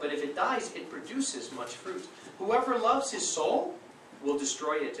itself. But if it dies, it produces much fruit. Whoever loves his soul will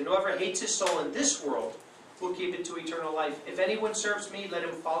destroy it, and whoever hates his soul in this world will keep it to eternal life. If anyone serves me, let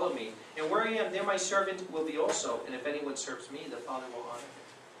him follow me. And where I am, there my servant will be also. And if anyone serves me, the Father will honor him.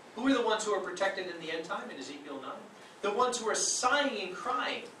 Who are the ones who are protected in the end time in Ezekiel 9? The ones who are sighing and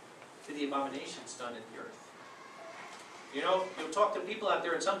crying to the abominations done in the earth. You know, you'll talk to people out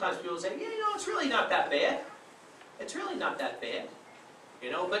there, and sometimes people say, yeah, you know, it's really not that bad. It's really not that bad.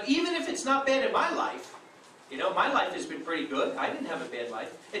 You know, but even if it's not bad in my life, you know, my life has been pretty good. I didn't have a bad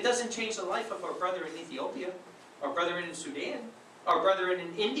life. It doesn't change the life of our brother in Ethiopia, our brother in Sudan, our brother in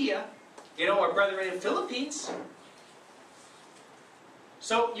India, you know, our brother in the Philippines.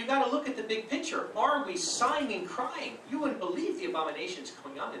 So you got to look at the big picture. Are we sighing and crying? You wouldn't believe the abominations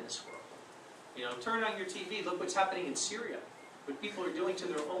going on in this world. You know, turn on your TV, look what's happening in Syria. What people are doing to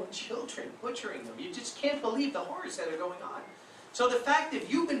their own children, butchering them. You just can't believe the horrors that are going on. So the fact that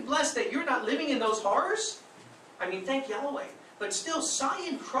you've been blessed that you're not living in those horrors, I mean, thank Yahweh. But still sigh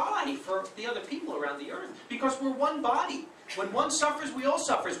and cry for the other people around the earth. Because we're one body. When one suffers, we all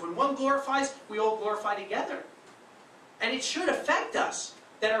suffer. When one glorifies, we all glorify together. And it should affect us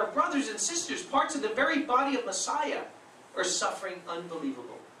that our brothers and sisters, parts of the very body of Messiah, are suffering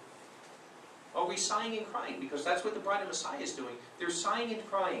unbelievable. Are we sighing and crying? Because that's what the bride of Messiah is doing. They're sighing and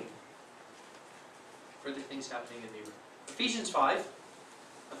crying for the things happening in the earth. Ephesians 5.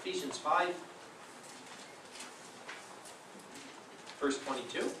 Ephesians 5. Verse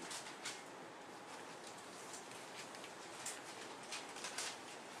 22.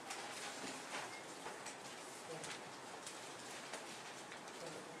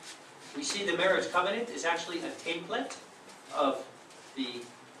 We see the marriage covenant is actually a template of the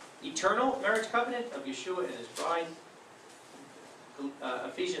eternal marriage covenant of Yeshua and his bride.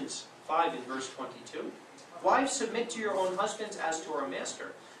 Ephesians 5 in verse 22. Wives, submit to your own husbands as to our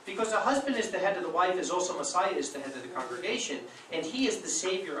master. Because the husband is the head of the wife, as also Messiah is the head of the congregation, and he is the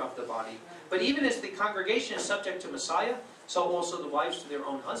Savior of the body. But even as the congregation is subject to Messiah, so also the wives to their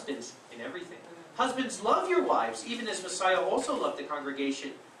own husbands in everything. Husbands, love your wives, even as Messiah also loved the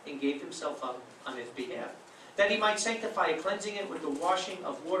congregation and gave himself up on its behalf. that he might sanctify it, cleansing it with the washing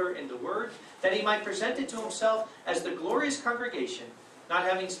of water in the word, that he might present it to himself as the glorious congregation, not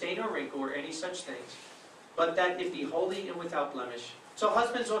having stain or wrinkle or any such things, but that it be holy and without blemish. So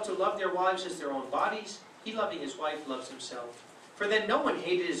husbands ought to love their wives as their own bodies. He loving his wife loves himself. For then no one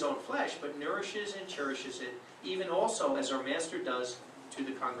hated his own flesh, but nourishes and cherishes it, even also as our Master does to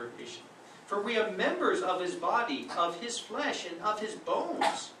the congregation. For we are members of his body, of his flesh, and of his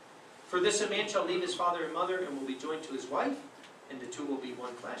bones. For this a man shall leave his father and mother, and will be joined to his wife, and the two will be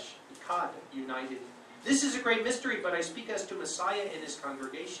one flesh. Echad, united. This is a great mystery, but I speak as to Messiah and his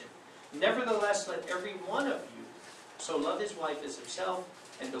congregation. Nevertheless, let every one of you so love his wife as himself,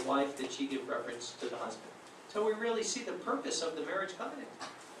 and the wife that she give reverence to the husband. So we really see the purpose of the marriage covenant.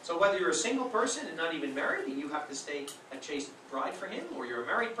 So whether you're a single person and not even married, and you have to stay a chaste bride for him, or you're a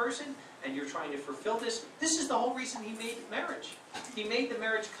married person and you're trying to fulfill this, this is the whole reason he made marriage. He made the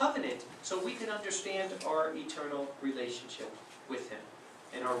marriage covenant so we can understand our eternal relationship with him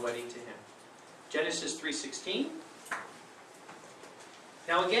and our wedding to him. Genesis 3:16.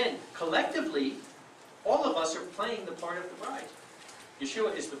 Now again, collectively, all of us are playing the part of the bride.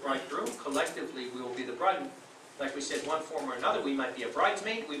 Yeshua is the bridegroom. Collectively, we will be the bride. Like we said, one form or another, we might be a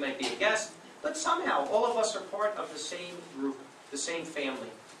bridesmaid, we might be a guest, but somehow all of us are part of the same group, the same family.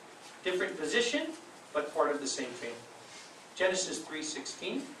 Different position, but part of the same family. Genesis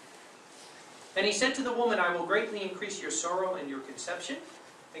 3:16. And he said to the woman, I will greatly increase your sorrow and your conception.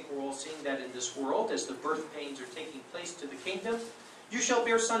 I think we're all seeing that in this world as the birth pains are taking place to the kingdom. You shall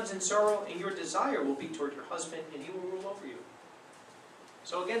bear sons in sorrow, and your desire will be toward your husband, and he will rule over you.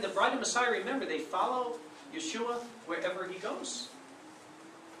 So again, the bride of Messiah, remember, they follow Yeshua wherever he goes.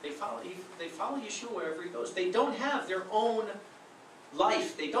 They follow Yeshua wherever he goes. They don't have their own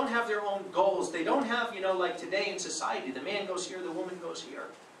life. They don't have their own goals. They don't have, like today in society, the man goes here, the woman goes here.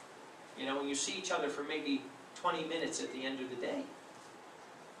 When you see each other for maybe 20 minutes at the end of the day.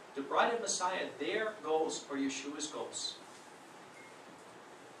 The bride of Messiah, their goals are Yeshua's goals.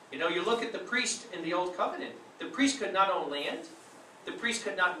 You look at the priest in the Old Covenant. The priest could not own land. The priest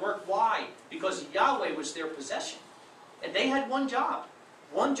could not work. Why? Because Yahweh was their possession. And they had one job.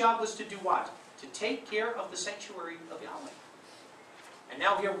 One job was to do what? To take care of the sanctuary of Yahweh. And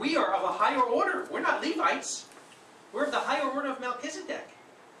now here we are of a higher order. We're not Levites. We're of the higher order of Melchizedek.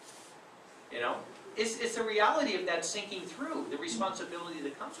 It's the reality of that sinking through, the responsibility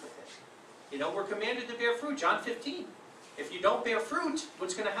that comes with it. We're commanded to bear fruit. John 15. If you don't bear fruit,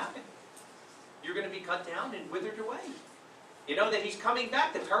 what's going to happen? You're going to be cut down and withered away. That he's coming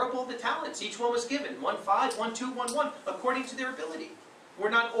back, the parable of the talents. Each one was given. 1 5, 1 2, 1 1, according to their ability. We're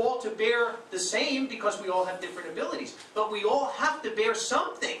not all to bear the same because we all have different abilities. But we all have to bear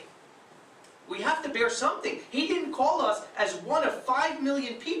something. We have to bear something. He didn't call us as one of 5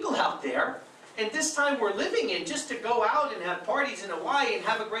 million people out there. And this time we're living in just to go out and have parties in Hawaii and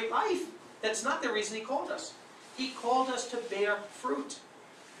have a great life. That's not the reason he called us. He called us to bear fruit.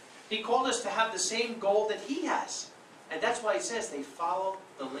 He called us to have the same goal that he has. And that's why he says they follow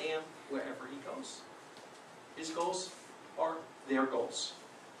the Lamb wherever he goes. His goals are their goals.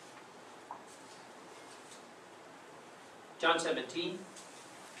 John 17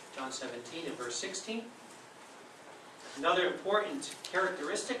 and verse 16. Another important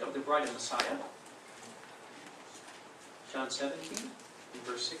characteristic of the bride of Messiah. John 17 and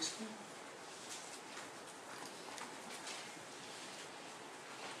verse 16.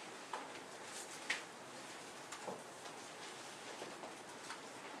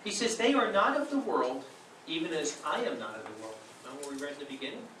 He says, they are not of the world, even as I am not of the world. Remember what we read in the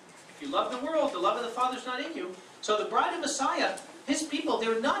beginning? If you love the world, the love of the Father is not in you. So the bride of Messiah, his people,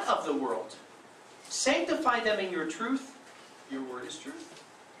 they're not of the world. Sanctify them in your truth. Your word is truth.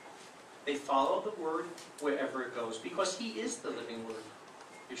 They follow the word wherever it goes, because he is the living word,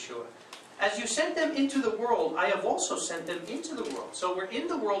 Yeshua. As you sent them into the world, I have also sent them into the world. So we're in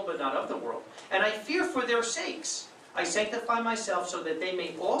the world, but not of the world. And I fear for their sakes. I sanctify myself so that they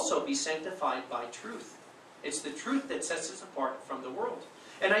may also be sanctified by truth. It's the truth that sets us apart from the world.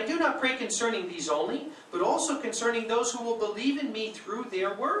 And I do not pray concerning these only, but also concerning those who will believe in me through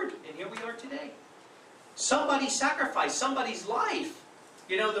their word. And here we are today. Somebody sacrificed somebody's life.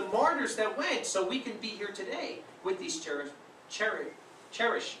 The martyrs that went, so we can be here today with these cherished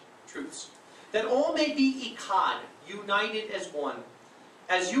truths. That all may be echad, united as one.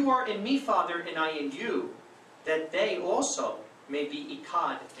 As you are in me, Father, and I in you, that they also may be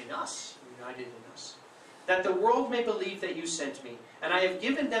echad in us, united in us. That the world may believe that you sent me. And I have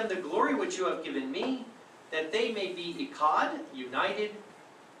given them the glory which you have given me, that they may be echad, united,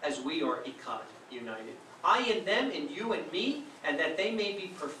 as we are echad, united. I in them, and you in me, and that they may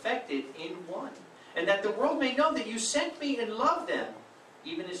be perfected in one. and that the world may know that you sent me and love them,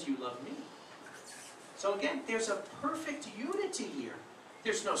 even as you love me. So again, there's a perfect unity here.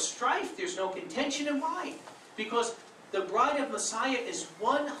 There's no strife, there's no contention, and why? Because the bride of Messiah is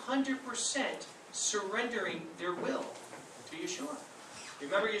 100% surrendering their will to Yeshua.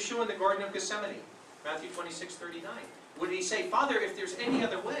 Remember Yeshua in the Garden of Gethsemane, Matthew 26:39. What did he say? Father, if there's any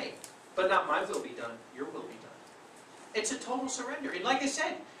other way, but not my will be done, your will be done. It's a total surrender. And like I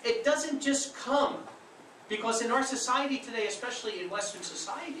said, it doesn't just come. Because in our society today, especially in Western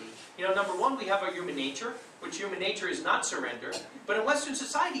society, number one, we have our human nature, which human nature is not surrender. But in Western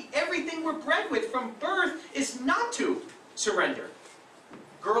society, everything we're bred with from birth is not to surrender.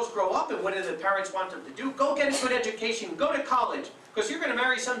 Girls grow up, and what do the parents want them to do? Go get a good education, go to college, because you're going to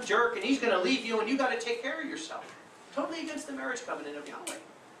marry some jerk, and he's going to leave you, and you've got to take care of yourself. Totally against the marriage covenant of Yahweh.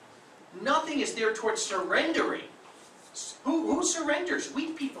 Nothing is there towards surrendering. Who surrenders?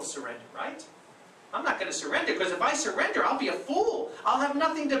 Weak people surrender, right? I'm not going to surrender, because if I surrender, I'll be a fool. I'll have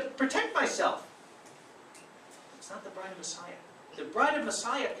nothing to protect myself. It's not the bride of Messiah. The bride of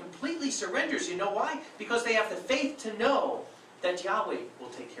Messiah completely surrenders. You know why? Because they have the faith to know that Yahweh will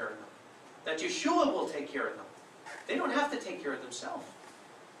take care of them. That Yeshua will take care of them. They don't have to take care of themselves.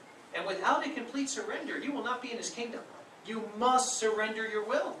 And without a complete surrender, you will not be in His kingdom. You must surrender your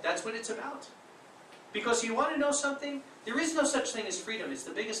will. That's what it's about. Because you want to know something? There is no such thing as freedom. It's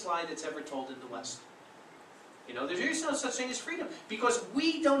the biggest lie that's ever told in the West. There is no such thing as freedom. Because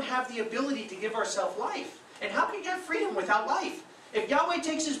we don't have the ability to give ourselves life. And how can you have freedom without life? If Yahweh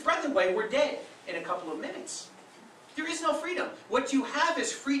takes His breath away, we're dead in a couple of minutes. There is no freedom. What you have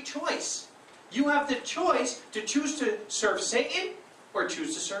is free choice. You have the choice to choose to serve Satan or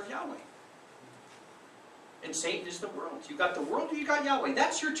choose to serve Yahweh. And Satan is the world. You got the world or you got Yahweh.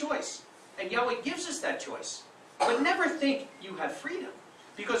 That's your choice. And Yahweh gives us that choice. But never think you have freedom.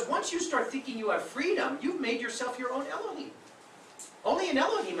 Because once you start thinking you have freedom, you've made yourself your own Elohim. Only an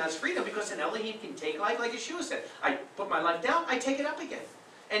Elohim has freedom, because an Elohim can take life, like Yeshua said. I put my life down, I take it up again.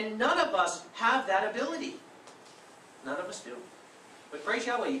 And none of us have that ability. None of us do. But praise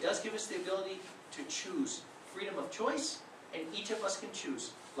Yahweh, He does give us the ability to choose freedom of choice, and each of us can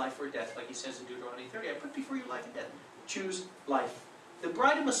choose life or death. Like He says in Deuteronomy 30, I put before you life and death. Choose life. The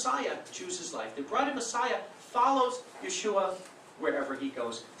bride of Messiah chooses life. The bride of Messiah follows Yeshua wherever He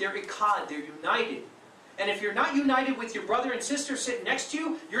goes. They're echad, they're united. And if you're not united with your brother and sister sitting next to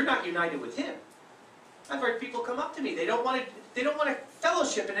you, you're not united with Him. I've heard people come up to me. They don't want to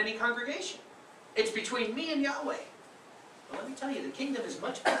fellowship in any congregation. It's between me and Yahweh. Well, let me tell you, the kingdom is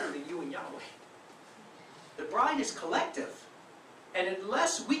much better than you and Yahweh. The bride is collective. And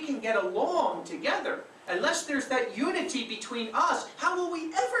unless we can get along together, unless there's that unity between us, how will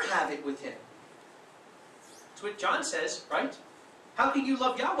we ever have it with Him? That's what John says, right? How can you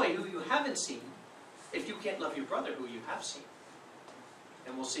love Yahweh who you haven't seen if you can't love your brother who you have seen?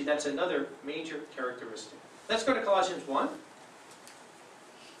 And we'll see that's another major characteristic. Let's go to Colossians 1.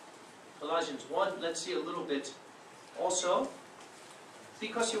 Colossians 1, let's see a little bit also.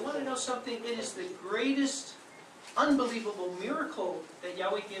 Because you want to know something, it is the greatest, unbelievable miracle that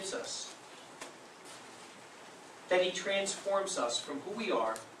Yahweh gives us. That He transforms us from who we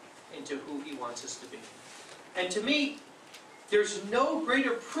are into who He wants us to be. And to me, there's no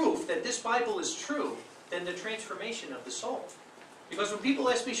greater proof that this Bible is true than the transformation of the soul. Because when people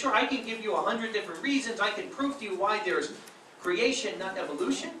ask me, sure, I can give you 100 different reasons, I can prove to you why there's creation, not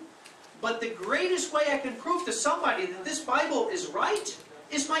evolution. But the greatest way I can prove to somebody that this Bible is right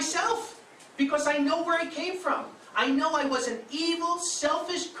is myself. Because I know where I came from. I know I was an evil,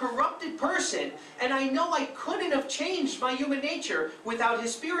 selfish, corrupted person, and I know I couldn't have changed my human nature without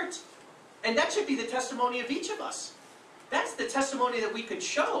His Spirit. And that should be the testimony of each of us. That's the testimony that we could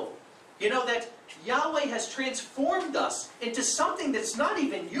show. That Yahweh has transformed us into something that's not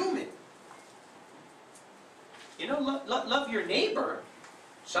even human. Love your neighbor.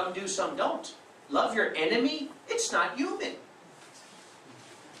 Some do, some don't. Love your enemy. It's not human.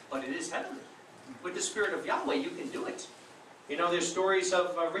 But it is heavenly. With the Spirit of Yahweh, you can do it. There's stories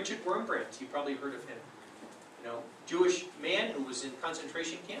of Richard Wurmbrand. You've probably heard of him. Jewish man who was in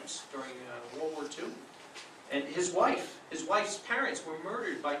concentration camps during World War II. And his wife's parents were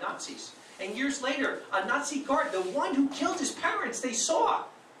murdered by Nazis. And years later, a Nazi guard, the one who killed his parents, they saw.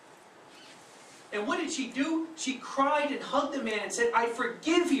 And what did she do? She cried and hugged the man and said, I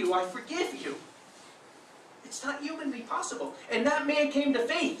forgive you, I forgive you. It's not humanly possible. And that man came to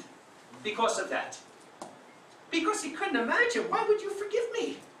faith because of that. Because he couldn't imagine, why would you forgive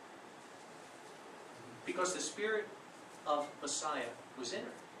me? Because the Spirit of Messiah was in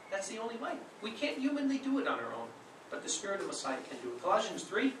her. That's the only way. We can't humanly do it on our own. But the Spirit of Messiah can do it. Colossians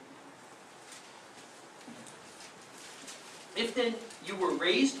 3. If then you were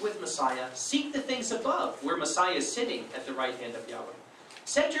raised with Messiah, seek the things above, where Messiah is sitting at the right hand of Yahweh.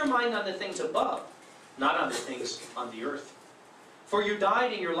 Set your mind on the things above, not on the things on the earth. For you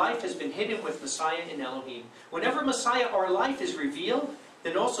died, and your life has been hidden with Messiah in Elohim. Whenever Messiah, our life, is revealed,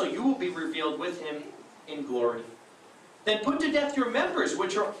 then also you will be revealed with him in glory. Then put to death your members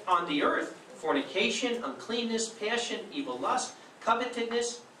which are on the earth, fornication, uncleanness, passion, evil lust,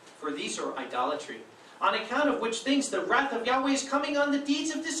 covetousness, for these are idolatry. On account of which things the wrath of Yahweh is coming on the deeds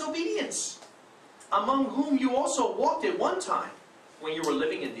of disobedience, among whom you also walked at one time, when you were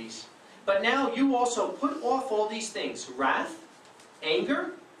living in these. But now you also put off all these things: wrath,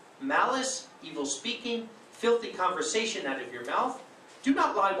 anger, malice, evil speaking, filthy conversation out of your mouth. Do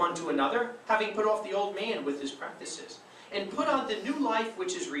not lie one to another, having put off the old man with his practices, and put on the new life,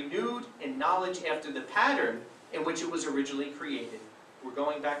 which is renewed in knowledge after the pattern in which it was originally created. We're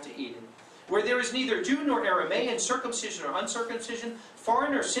going back to Eden. Where there is neither Jew nor Aramaean, circumcision or uncircumcision,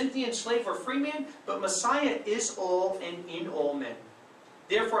 foreigner, Scythian, slave or free man, but Messiah is all and in all men.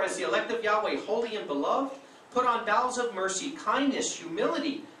 Therefore, as the elect of Yahweh, holy and beloved, put on bowels of mercy, kindness,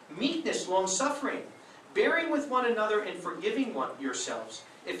 humility, meekness, long-suffering, bearing with one another and forgiving yourselves.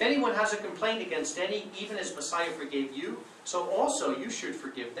 If anyone has a complaint against any, even as Messiah forgave you, so also you should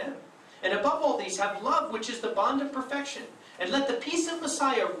forgive them. And above all these, have love, which is the bond of perfection. And let the peace of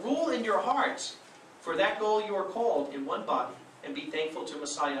Messiah rule in your hearts. For that goal you are called in one body, and be thankful to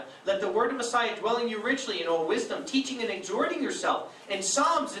Messiah. Let the word of Messiah dwell in you richly in all wisdom, teaching and exhorting yourself in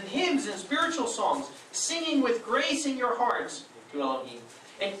psalms and hymns and spiritual songs, singing with grace in your hearts to Elohim.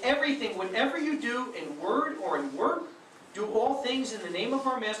 And everything, whatever you do in word or in work, do all things in the name of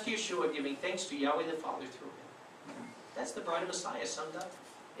our Master Yeshua, giving thanks to Yahweh the Father through him. That's the bride of Messiah summed up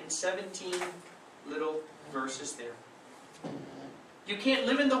in 17 little verses there. You can't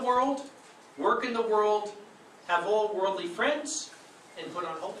live in the world, work in the world, have all worldly friends, and put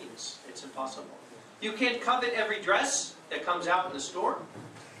on holiness. It's impossible. You can't covet every dress that comes out in the store,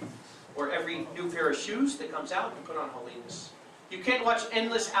 or every new pair of shoes that comes out, and put on holiness. You can't watch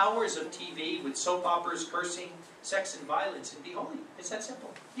endless hours of TV with soap operas, cursing, sex, and violence, and be holy. It's that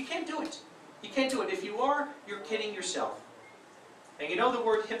simple. You can't do it. You can't do it. If you are, you're kidding yourself. And you know the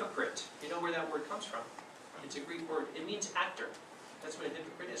word hypocrite. You know where that word comes from. It's a Greek word. It means actor. That's what a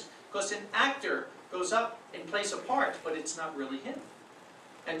hypocrite is. Because an actor goes up and plays a part, but it's not really him.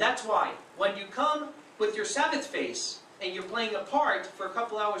 And that's why, when you come with your Sabbath face, and you're playing a part for a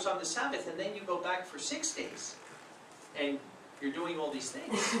couple hours on the Sabbath, and then you go back for 6 days, and you're doing all these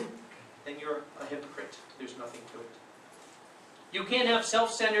things, then you're a hypocrite. There's nothing to it. You can't have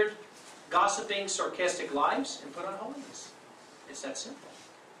self-centered, gossiping, sarcastic lives and put on holiness. It's that simple.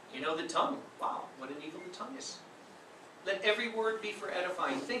 You know the tongue. Wow, what an evil the tongue is. Let every word be for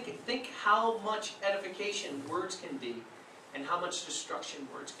edifying. Think how much edification words can be, and how much destruction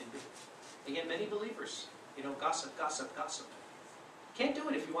words can be. Again, many believers, gossip, gossip, gossip. Can't do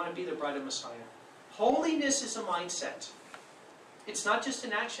it if you want to be the bride of Messiah. Holiness is a mindset. It's not just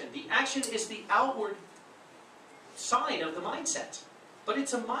an action. The action is the outward sign of the mindset. But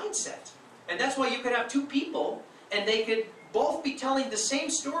it's a mindset. And that's why you could have two people, and they could both be telling the same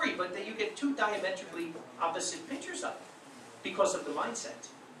story, but that you get two diametrically opposite pictures of it because of the mindset.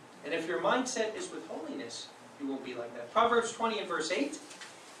 And if your mindset is with holiness, you won't be like that. Proverbs 20 and verse 8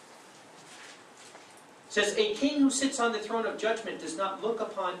 says, "A king who sits on the throne of judgment does not look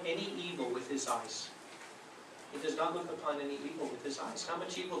upon any evil with his eyes." He does not look upon any evil with his eyes. How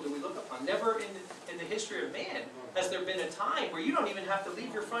much evil do we look upon? Never in the history of man has there been a time where you don't even have to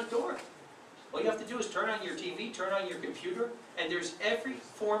leave your front door. All you have to do is turn on your TV, turn on your computer, and there's every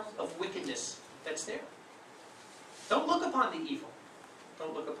form of wickedness that's there. Don't look upon the evil.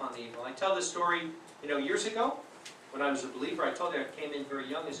 Don't look upon the evil. I tell this story, years ago, when I was a believer. I told you I came in very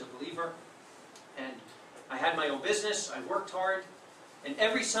young as a believer, and I had my own business. I worked hard, and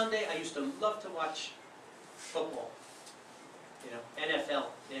every Sunday I used to love to watch football. NFL,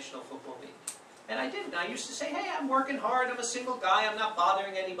 National Football League. And I did. And I used to say, hey, I'm working hard. I'm a single guy. I'm not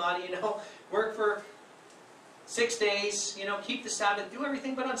bothering anybody, Work for 6 days, keep the Sabbath, do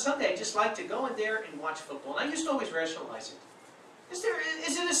everything. But on Sunday, I just like to go in there and watch football. And I used to always rationalize it. Is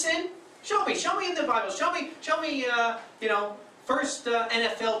it a sin? Show me in the Bible. Show me, first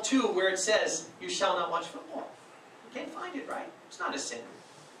NFL 2 where it says, you shall not watch football. You can't find it, right? It's not a sin.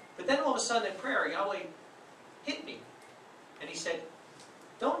 But then all of a sudden in prayer, Yahweh hit me. And he said,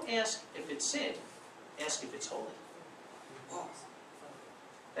 don't ask if it's sin, ask if it's holy.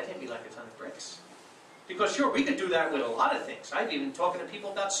 That hit me like a ton of bricks. Because sure, we could do that with a lot of things. I've even talking to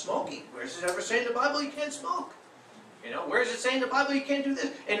people about smoking. Where does it ever say in the Bible you can't smoke? You know, where does it say in the Bible you can't do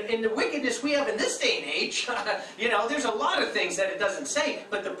this? And in the wickedness we have in this day and age, you know, there's a lot of things that it doesn't say,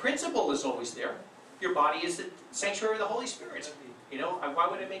 but the principle is always there. Your body is the sanctuary of the Holy Spirit. You know, why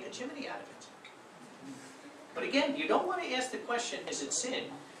would I make a chimney out of it? But again, you don't want to ask the question, is it sin?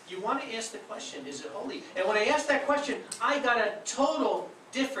 You want to ask the question, is it holy? And when I asked that question, I got a total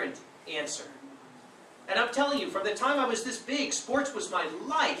different answer. And I'm telling you, from the time I was this big, sports was my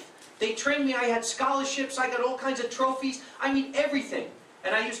life. They trained me, I had scholarships, I got all kinds of trophies, I mean everything.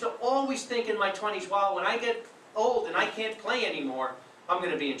 And I used to always think in my 20s, wow, when I get old and I can't play anymore, I'm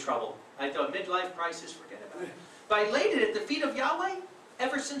going to be in trouble. I thought, midlife crisis, forget about it. But I laid it at the feet of Yahweh.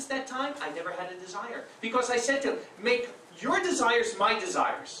 Ever since that time, I never had a desire. Because I said to him, make your desires my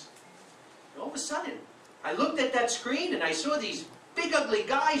desires. And all of a sudden, I looked at that screen and I saw these big ugly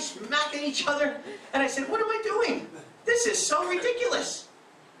guys smacking each other. And I said, what am I doing? This is so ridiculous.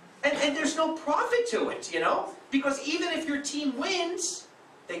 And there's no profit to it, you know? Because even if your team wins,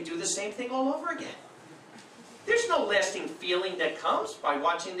 they do the same thing all over again. There's no lasting feeling that comes by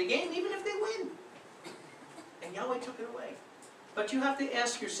watching the game, even if they win. And Yahweh took it away. But you have to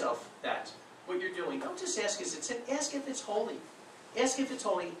ask yourself that, what you're doing. Don't just ask, is it sin? Ask if it's holy. Ask if it's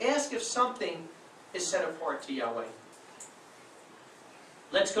holy. Ask if something is set apart to Yahweh.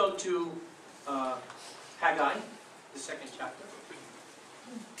 Let's go to Haggai, the 2nd chapter.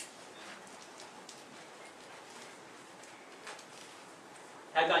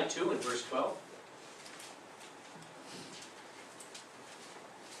 Haggai 2 and verse 12.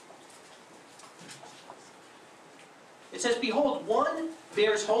 It says, behold, one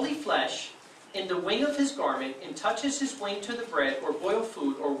bears holy flesh in the wing of his garment, and touches his wing to the bread, or boiled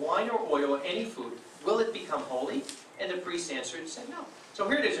food, or wine, or oil, or any food. Will it become holy? And the priest answered and said, no. So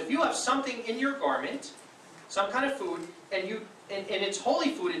here it is. If you have something in your garment, some kind of food, and it's holy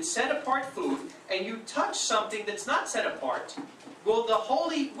food, it's set apart food, and you touch something that's not set apart, will the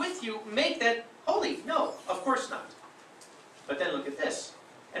holy with you make that holy? No, of course not. But then look at this.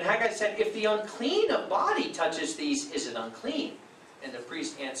 And Haggai said, if the unclean of body touches these, is it unclean? And the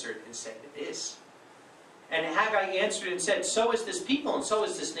priest answered and said, it is. And Haggai answered and said, so is this people, and so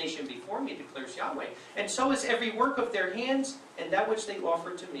is this nation before me, declares Yahweh. And so is every work of their hands, and that which they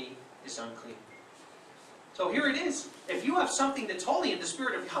offer to me is unclean. So here it is. If you have something that's holy, and the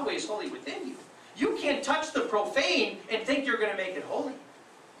Spirit of Yahweh is holy within you, you can't touch the profane and think you're going to make it holy.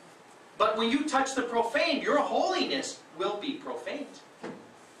 But when you touch the profane, your holiness will be profaned.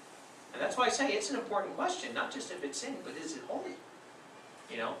 And that's why I say it's an important question, not just if it's sin, but is it holy?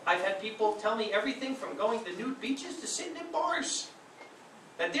 You know, I've had people tell me everything from going to nude beaches to sitting in bars.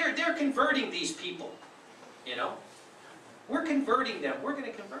 That they're converting these people. You know, we're converting them. We're going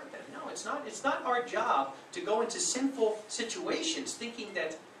to convert them. No, it's not. It's not our job to go into sinful situations thinking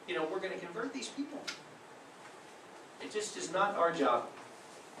that, you know, we're going to convert these people. It just is not our job.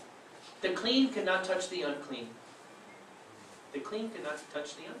 The clean cannot touch the unclean. The clean cannot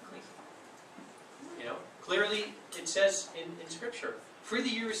touch the unclean. You know, clearly it says in Scripture, freely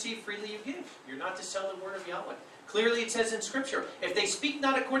you receive, freely you give. You're not to sell the word of Yahweh. Clearly it says in Scripture, if they speak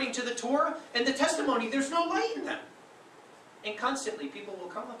not according to the Torah and the testimony, there's no light in them. And constantly people will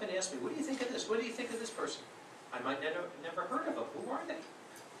come up and ask me, what do you think of this? What do you think of this person? I might never heard of them. Who are they?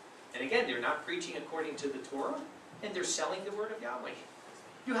 And again, they're not preaching according to the Torah, and they're selling the word of Yahweh.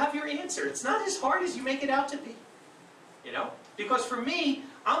 You have your answer. It's not as hard as you make it out to be. You know? Because for me,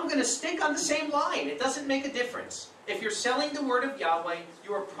 I'm going to stick on the same line. It doesn't make a difference. If you're selling the word of Yahweh,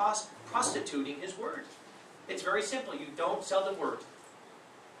 you are prostituting His word. It's very simple. You don't sell the word.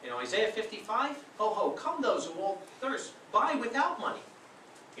 You know, Isaiah 55, ho ho, come those who all thirst, buy without money.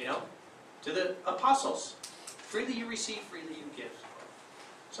 You know, to the apostles, freely you receive, freely you give.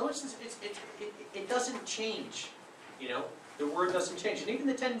 So it doesn't change. You know, the word doesn't change. And even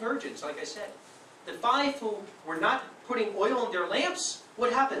the 10 virgins, like I said, the 5 who were not putting oil in their lamps,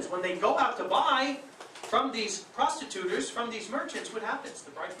 what happens? When they go out to buy from these prostituters, from these merchants, what happens?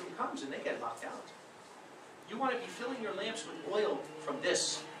 The bridegroom comes and they get locked out. You want to be filling your lamps with oil from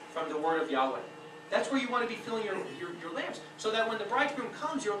this, from the word of Yahweh. That's where you want to be filling your lamps. So that when the bridegroom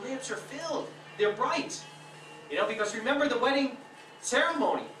comes, your lamps are filled. They're bright. You know, because remember the wedding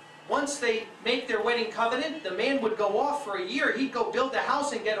ceremony. Once they make their wedding covenant, the man would go off for a year. He'd go build the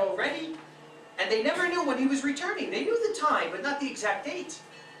house and get all ready. And they never knew when he was returning. They knew the time, but not the exact date.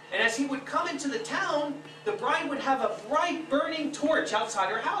 And as he would come into the town, the bride would have a bright burning torch outside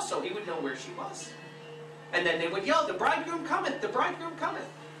her house, so he would know where she was. And then they would yell, the bridegroom cometh, the bridegroom cometh.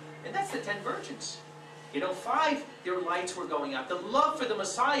 And that's the 10 virgins. You know, 5, their lights were going out. The love for the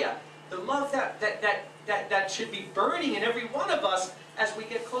Messiah, the love that should be burning in every one of us as we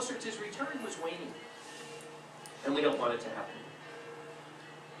get closer to His return was waning. And we don't want it to happen.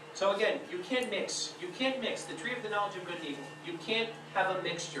 So again, you can't mix. You can't mix the tree of the knowledge of good and evil. You can't have a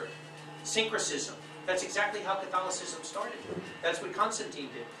mixture. Syncretism. That's exactly how Catholicism started. That's what Constantine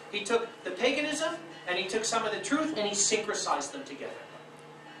did. He took the paganism, and he took some of the truth, and he syncretized them together.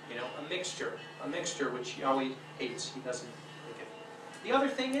 You know, a mixture which Yahweh hates. He doesn't like it. The other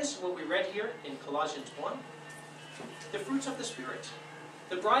thing is, what we read here in Colossians 1, the fruits of the Spirit.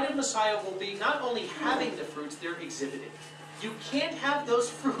 The bride of Messiah will be not only having the fruits, they're exhibited. You can't have those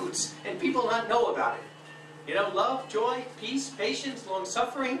fruits and people not know about it. You know, love, joy, peace, patience,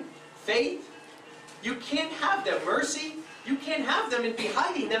 long-suffering, faith. You can't have them. Mercy, you can't have them and be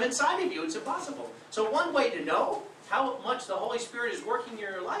hiding them inside of you. It's impossible. So one way to know how much the Holy Spirit is working in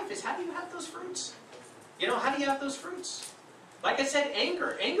your life is, how do you have those fruits? You know, how do you have those fruits? Like I said,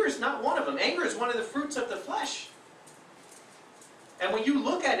 anger. Anger is not one of them. Anger is one of the fruits of the flesh. And when you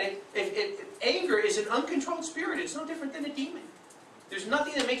look at it, anger is an uncontrolled spirit. It's no different than a demon. There's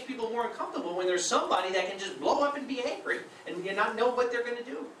nothing that makes people more uncomfortable when there's somebody that can just blow up and be angry and you not know what they're going to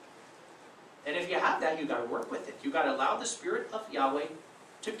do. And if you have that, you've got to work with it. You've got to allow the Spirit of Yahweh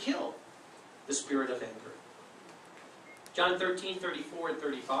to kill the spirit of anger. John 13, 34 and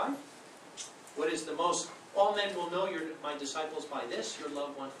 35. What is the most? All men will know you're my disciples by this, your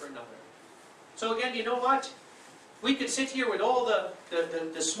love one for another. So again, you know what? We could sit here with all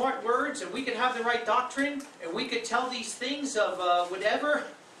the smart words, and we could have the right doctrine, and we could tell these things of whatever.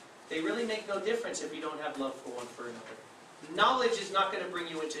 They really make no difference if you don't have love for one for another. Knowledge is not going to bring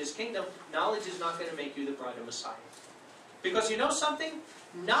you into His kingdom. Knowledge is not going to make you the bride of Messiah. Because you know something?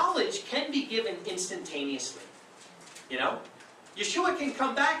 Knowledge can be given instantaneously. You know? Yeshua can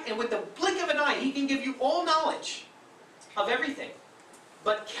come back, and with the blink of an eye, He can give you all knowledge of everything.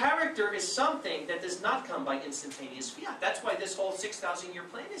 But character is something that does not come by instantaneous fiat. That's why this whole 6,000-year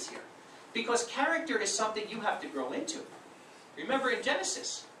plan is here. Because character is something you have to grow into. Remember in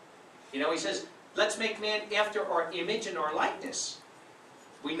Genesis, you know, He says, let's make man after our image and our likeness.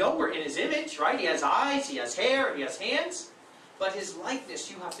 We know we're in His image, right? He has eyes, He has hair, He has hands. But His likeness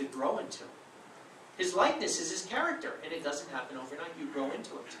you have to grow into. His likeness is His character, and it doesn't happen overnight. You grow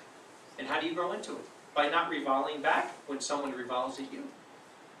into it. And how do you grow into it? By not reviling back when someone revils at you.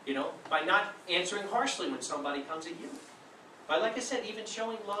 You know, by not answering harshly when somebody comes at you. By, like I said, even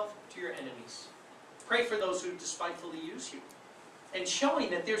showing love to your enemies. Pray for those who despitefully use you. And showing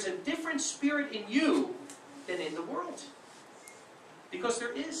that there's a different spirit in you than in the world. Because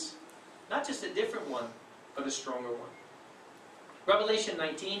there is. Not just a different one, but a stronger one. Revelation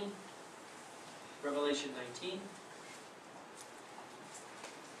 19. Revelation 19.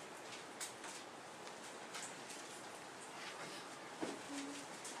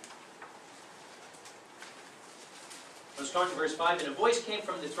 Let's start in verse 5. And a voice came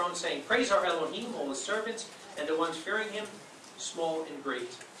from the throne saying, praise our Elohim, all His servants, and the ones fearing Him, small and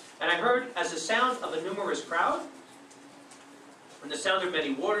great. And I heard as the sound of a numerous crowd, and the sound of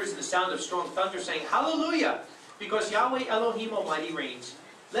many waters, and the sound of strong thunder, saying, hallelujah, because Yahweh Elohim Almighty reigns.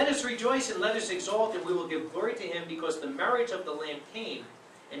 Let us rejoice and let us exalt, and we will give glory to Him, because the marriage of the Lamb came,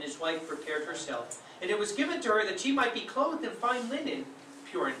 and His wife prepared herself. And it was given to her that she might be clothed in fine linen,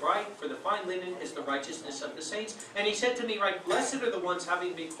 pure and bright, for the fine linen is the righteousness of the saints. And He said to me, right, blessed are the ones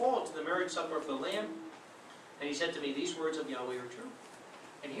having been called to the marriage supper of the Lamb. And He said to me, these words of Yahweh are true.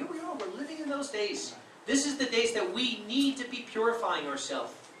 And here we are, we're living in those days. This is the days that we need to be purifying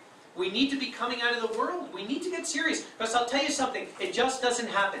ourselves. We need to be coming out of the world. We need to get serious. Because I'll tell you something, it just doesn't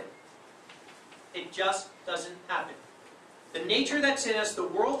happen. It just doesn't happen. The nature that's in us, the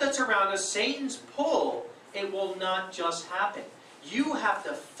world that's around us, Satan's pull, it will not just happen. You have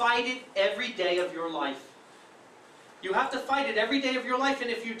to fight it every day of your life. You have to fight it every day of your life, and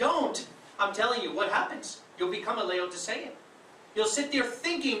if you don't, I'm telling you, what happens? You'll become a Laodicean. You'll sit there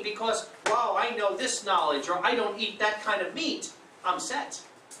thinking because, wow, I know this knowledge, or I don't eat that kind of meat, I'm set.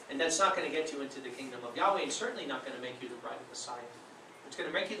 And that's not going to get you into the kingdom of Yahweh, and certainly not going to make you the bride of Messiah. What's going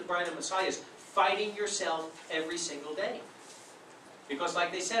to make you the bride of Messiah is fighting yourself every single day. Because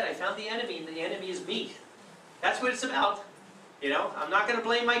like they said, I found the enemy, and the enemy is me. That's what it's about. You know, I'm not going to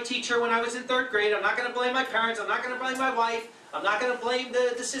blame my teacher when I was in 3rd grade. I'm not going to blame my parents. I'm not going to blame my wife. I'm not going to blame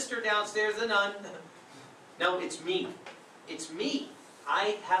the sister downstairs, the nun. No, it's me. It's me.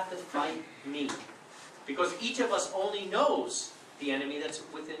 I have to fight me. Because each of us only knows the enemy that's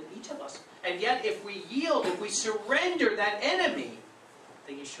within each of us. And yet, if we yield, if we surrender that enemy,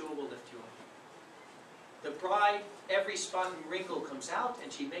 then Yeshua will lift you up. The bride, every spot and wrinkle comes out,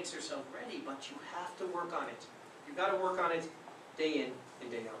 and she makes herself ready, but you have to work on it. You've got to work on it day in and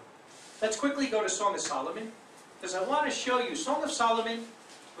day out. Let's quickly go to Song of Solomon, because I want to show you Song of Solomon,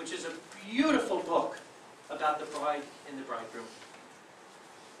 which is a beautiful book about the bride and the bridegroom.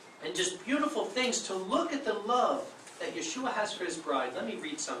 And just beautiful things to look at the love that Yeshua has for his bride. Let me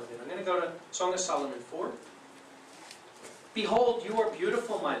read some of it. I'm going to go to Song of Solomon 4. Behold, you are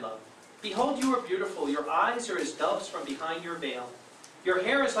beautiful, my love. Behold, you are beautiful. Your eyes are as doves from behind your veil. Your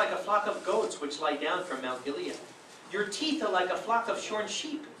hair is like a flock of goats which lie down from Mount Gilead. Your teeth are like a flock of shorn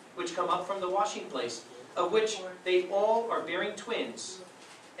sheep which come up from the washing place, of which they all are bearing twins,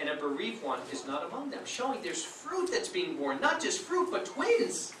 and a bereaved one is not among them. Showing there's fruit that's being born. Not just fruit, but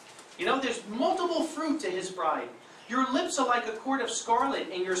twins. You know, there's multiple fruit to his bride. Your lips are like a cord of scarlet,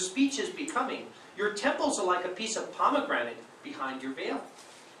 and your speech is becoming. Your temples are like a piece of pomegranate behind your veil.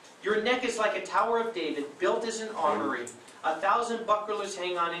 Your neck is like a tower of David, built as an armory. 1,000 bucklers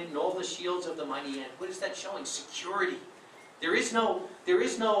hang on it, and all the shields of the mighty end. What is that showing? Security. There is no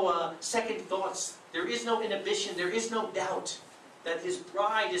second thoughts. There is no inhibition. There is no doubt that his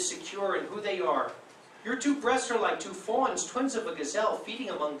bride is secure in who they are. Your two breasts are like two fawns, twins of a gazelle, feeding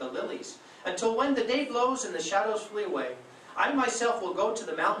among the lilies. Until when the day blows and the shadows flee away, I myself will go to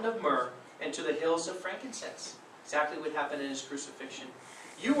the mountain of myrrh and to the hills of frankincense. Exactly what happened in his crucifixion.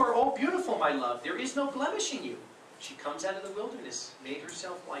 You are all beautiful, my love. There is no blemish in you. She comes out of the wilderness, made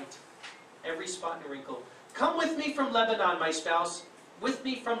herself white, every spot and wrinkle. Come with me from Lebanon, my spouse, with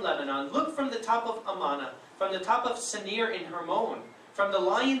me from Lebanon. Look from the top of Amana, from the top of Senir in Hermon, from the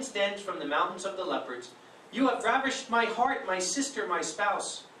lion's dens, from the mountains of the leopards. You have ravished my heart, my sister, my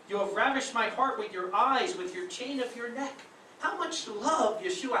spouse. You have ravished my heart with your eyes, with your chain of your neck. How much love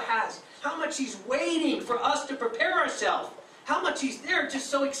Yeshua has. How much he's waiting for us to prepare ourselves. How much he's there just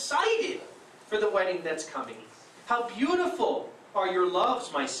so excited for the wedding that's coming. How beautiful are your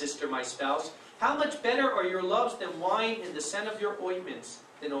loves, my sister, my spouse. How much better are your loves than wine and the scent of your ointments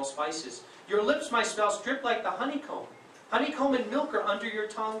than all spices. Your lips, my spouse, drip like the honeycomb. Honeycomb and milk are under your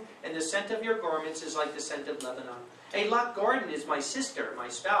tongue, and the scent of your garments is like the scent of Lebanon. A locked garden is my sister, my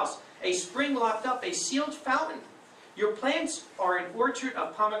spouse. A spring locked up, a sealed fountain. Your plants are an orchard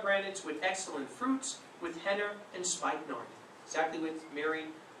of pomegranates with excellent fruits, with henna and spikenard. Exactly what Mary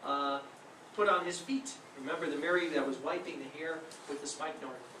put on his feet. Remember the Mary that was wiping the hair with the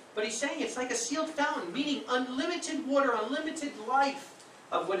spikenard. But he's saying it's like a sealed fountain, meaning unlimited water, unlimited life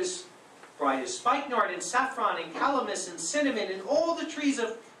of what his bride is. Spikenard and saffron and calamus and cinnamon and all the trees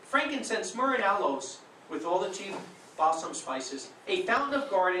of frankincense, myrrh and aloes, with all the chief balsam spices. A fountain of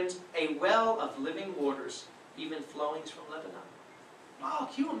gardens, a well of living waters, even flowings from Lebanon. Wow,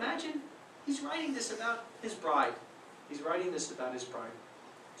 can you imagine? He's writing this about his bride. He's writing this about his bride.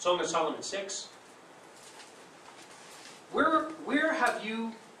 Song of Solomon 6.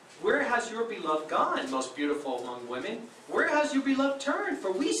 Where has your beloved gone, most beautiful among women? Where has your beloved turned?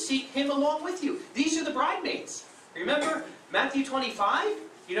 For we seek him along with you. These are the bridemaids. Remember Matthew 25?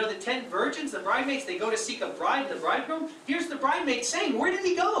 You know the 10 virgins, the bridemaids, they go to seek a bride and the bridegroom. Here's the bridemaids saying, where did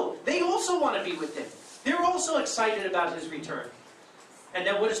he go? They also want to be with him. They're also excited about his return. And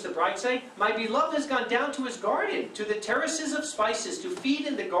then what does the bride say? My beloved has gone down to his garden, to the terraces of spices, to feed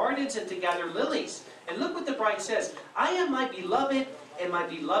in the gardens and to gather lilies. And look what the bride says. I am my beloved, and my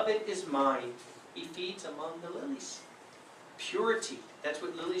beloved is mine. He feeds among the lilies. Purity. That's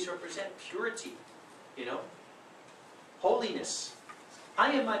what lilies represent. Purity. You know? Holiness.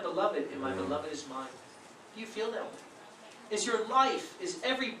 I am my beloved, and my beloved is mine. Do you feel that way? Is your life, is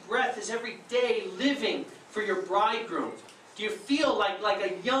every breath, is every day living for your bridegroom? Do you feel like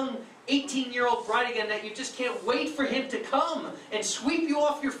a young 18-year-old bride again, that you just can't wait for him to come and sweep you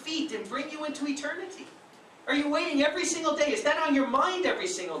off your feet and bring you into eternity? Are you waiting every single day? Is that on your mind every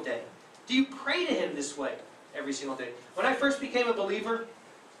single day? Do you pray to him this way every single day? When I first became a believer,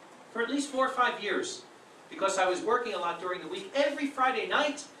 for at least 4 or 5 years, because I was working a lot during the week, every Friday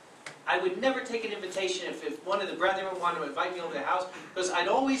night, I would never take an invitation if one of the brethren wanted to invite me over to the house, because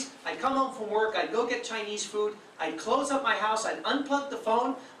I'd come home from work, I'd go get Chinese food, I'd close up my house, I'd unplug the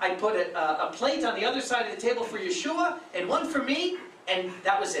phone, I'd put a plate on the other side of the table for Yeshua, and one for me, and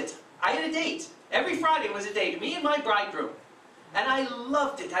that was it. I had a date. Every Friday was a date, me and my bridegroom. And I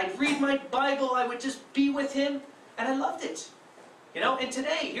loved it. I'd read my Bible, I would just be with him, and I loved it. You know, and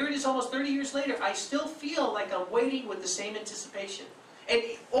today, here it is almost 30 years later, I still feel like I'm waiting with the same anticipation. And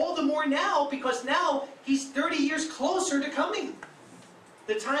all the more now, because now he's 30 years closer to coming.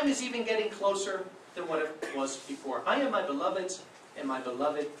 The time is even getting closer than what it was before. I am my beloved's, and my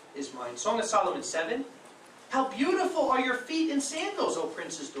beloved is mine. Song of Solomon 7. How beautiful are your feet in sandals, O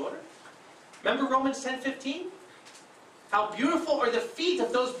prince's daughter. Remember Romans 10:15? How beautiful are the feet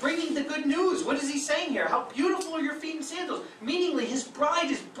of those bringing the good news. What is he saying here? How beautiful are your feet in sandals. Meaningly, his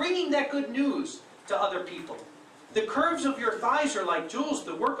bride is bringing that good news to other people. The curves of your thighs are like jewels.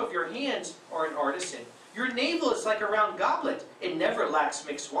 The work of your hands are an artisan. Your navel is like a round goblet. It never lacks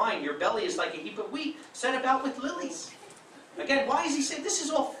mixed wine. Your belly is like a heap of wheat set about with lilies. Again, why is he saying this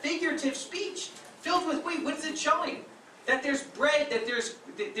is all figurative speech? Filled with wheat. What is it showing? That there's bread, that there's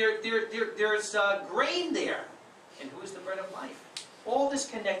grain there. And who is the bread of life? All this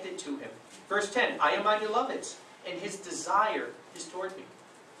connected to him. Verse 10, I am my beloved's, and his desire is toward me.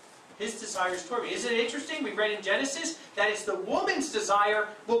 His desire is toward me. Isn't it interesting? We read in Genesis that it's the woman's desire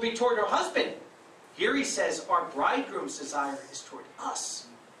will be toward her husband. Here he says our bridegroom's desire is toward us.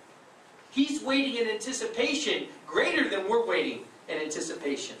 He's waiting in anticipation greater than we're waiting in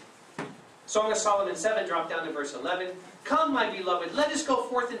anticipation. Song of Solomon 7, drop down to verse 11. Come, my beloved, let us go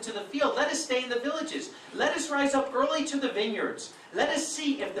forth into the field. Let us stay in the villages. Let us rise up early to the vineyards. Let us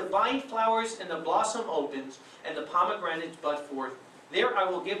see if the vine flowers and the blossom opens and the pomegranates bud forth. There I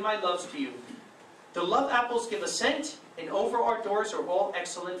will give my loves to you. The love apples give a scent, and over our doors are all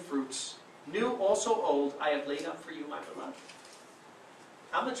excellent fruits. New, also old, I have laid up for you, my beloved.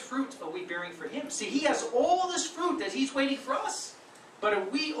 How much fruit are we bearing for him? See, he has all this fruit that he's waiting for us. But are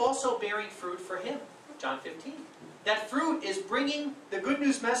we also bearing fruit for him? John 15. That fruit is bringing the good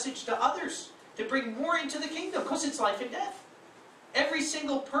news message to others, to bring more into the kingdom, because it's life and death. Every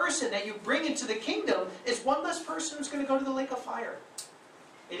single person that you bring into the kingdom is one less person who's going to go to the lake of fire.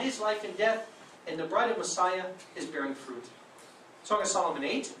 It is life and death, and the bride of Messiah is bearing fruit. Song of Solomon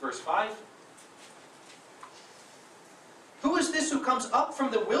 8, verse 5. Who is this who comes up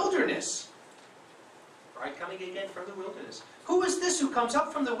from the wilderness? Bride coming again from the wilderness. Who is this who comes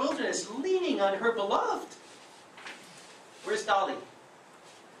up from the wilderness leaning on her beloved? Where's Dolly?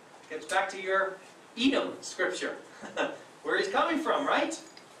 Gets back to your Edom scripture. Where he's coming from, right?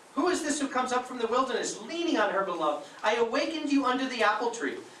 Who is this who comes up from the wilderness leaning on her beloved? I awakened you under the apple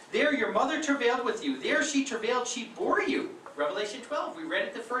tree. There your mother travailed with you. There she travailed, she bore you. Revelation 12, we read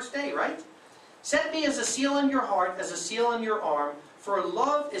it the first day, right? Set me as a seal on your heart, as a seal on your arm, for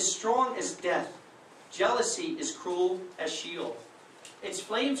love is strong as death. Jealousy is cruel as Sheol. Its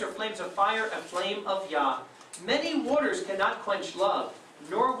flames are flames of fire, a flame of Yah. Many waters cannot quench love,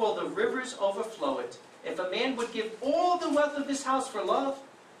 nor will the rivers overflow it. If a man would give all the wealth of his house for love,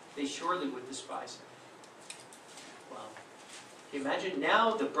 they surely would despise him. Wow. Can you imagine?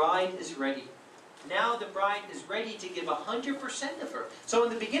 Now the bride is ready. Now the bride is ready to give 100% of her. So in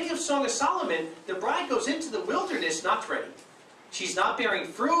the beginning of Song of Solomon, the bride goes into the wilderness not ready. She's not bearing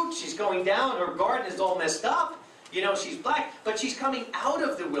fruit. She's going down. Her garden is all messed up. You know, she's black. But she's coming out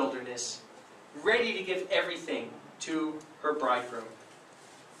of the wilderness, ready to give everything to her bridegroom.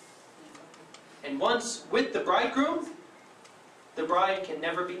 And once with the bridegroom, the bride can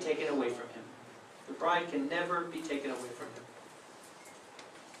never be taken away from him. The bride can never be taken away from him.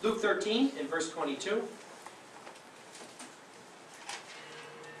 Luke 13 in verse 22.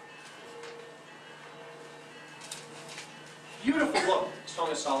 Beautiful book, Song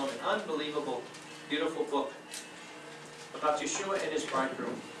of Solomon. Unbelievable, beautiful book about Yeshua and his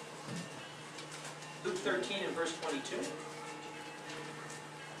bridegroom. Luke 13 and verse 22.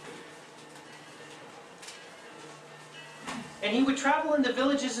 And he would travel in the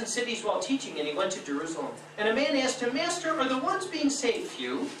villages and cities while teaching, and he went to Jerusalem. And a man asked him, Master, are the ones being saved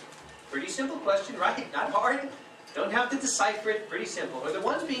few? Pretty simple question, right? Not hard. Don't have to decipher it. Pretty simple. Are the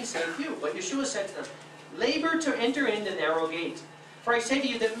ones being saved few? But Yeshua said to them, labor to enter in the narrow gate. For I say to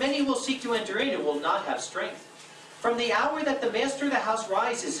you that many will seek to enter in and will not have strength. From the hour that the master of the house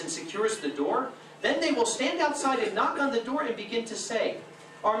rises and secures the door, then they will stand outside and knock on the door and begin to say,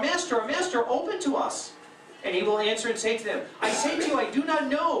 our master, open to us. And he will answer and say to them, I say to you, I do not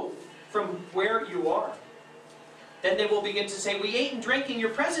know from where you are. Then they will begin to say, we ate and drank in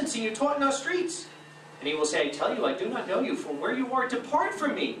your presence, and you taught in our streets. And he will say, I tell you, I do not know you. From where you are, depart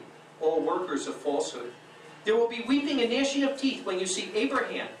from me, all workers of falsehood. There will be weeping and gnashing of teeth when you see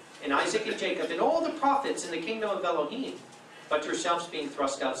Abraham and Isaac and Jacob and all the prophets in the kingdom of Elohim, but yourselves being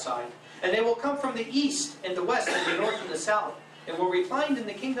thrust outside. And they will come from the east and the west and the north and the south, and will recline in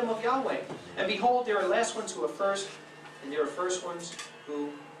the kingdom of Yahweh. And behold, there are last ones who are first, and there are first ones who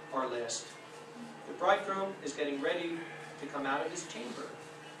are last. The bridegroom is getting ready to come out of his chamber,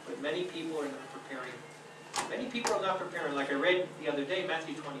 but many people are not preparing. Many people are not preparing. Like I read the other day,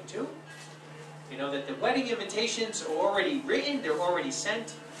 Matthew 22, you know that the wedding invitations are already written, they're already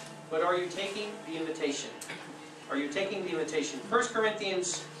sent, but are you taking the invitation? Are you taking the invitation? 1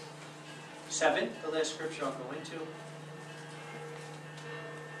 Corinthians 7, the last scripture I'll go into.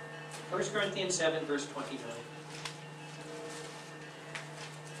 1 Corinthians 7, verse 29.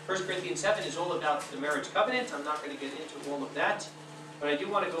 1 Corinthians 7 is all about the marriage covenant. I'm not going to get into all of that, but I do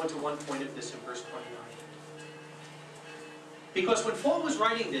want to go into one point of this in verse 29. Because when Paul was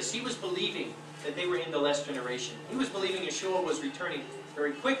writing this, he was believing that they were in the last generation. He was believing Yeshua was returning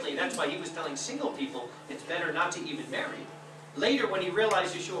very quickly. That's why he was telling single people it's better not to even marry. Later, when he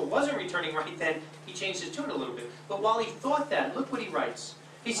realized Yeshua wasn't returning right then, he changed his tune a little bit. But while he thought that, look what he writes.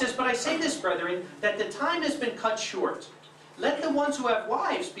 He says, "But I say this, brethren, that the time has been cut short. Let the ones who have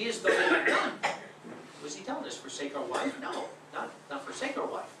wives be as though they had none." Was he telling us, forsake our wife? No, not forsake our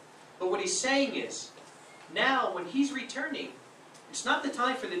wife. But what he's saying is, now when he's returning, it's not the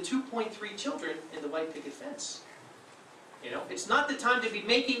time for the 2.3 children in the white picket fence. You know, it's not the time to be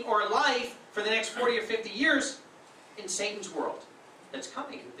making our life for the next 40 or 50 years in Satan's world that's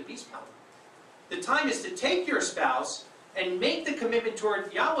coming with the beast power. The time is to take your spouse and make the commitment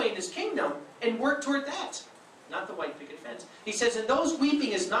toward Yahweh and His kingdom and work toward that, not the white picket fence. He says, "And those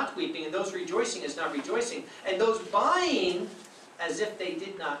weeping is not weeping, and those rejoicing is not rejoicing, and those buying as if they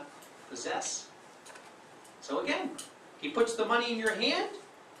did not possess." So again, He puts the money in your hand.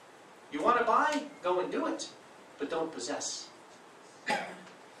 You want to buy? Go and do it. But don't possess.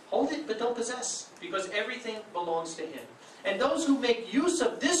 Hold it, but don't possess. Because everything belongs to Him. And those who make use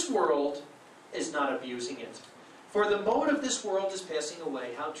of this world is not abusing it. For the mode of this world is passing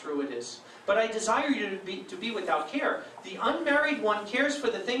away. How true it is. But I desire you to be without care. The unmarried one cares for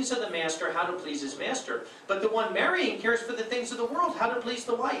the things of the master, how to please his master. But the one marrying cares for the things of the world, how to please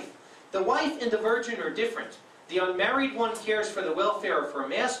the wife. The wife and the virgin are different. The unmarried one cares for the welfare of her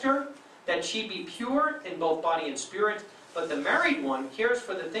master, that she be pure in both body and spirit. But the married one cares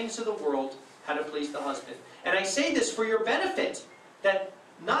for the things of the world, how to please the husband. And I say this for your benefit, that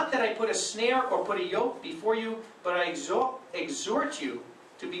not that I put a snare or put a yoke before you, but I exhort you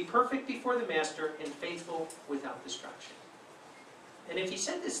to be perfect before the master and faithful without distraction. And if he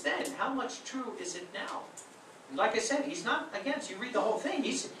said this then, how much true is it now? And like I said, he's not against. You read the whole thing.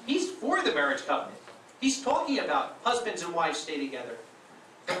 He's for the marriage covenant. He's talking about husbands and wives stay together.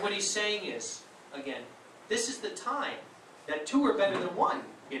 But what he's saying is, again, this is the time that two are better than one,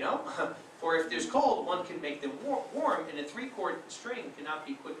 you know? For if there's cold, one can make them warm, and a 3-chord string cannot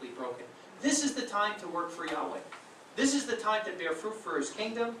be quickly broken. This is the time to work for Yahweh. This is the time to bear fruit for His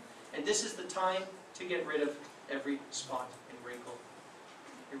kingdom, and this is the time to get rid of every spot and wrinkle.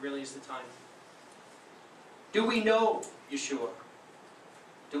 It really is the time. Do we know Yeshua?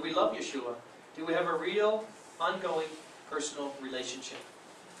 Do we love Yeshua? Do we have a real, ongoing, personal relationship?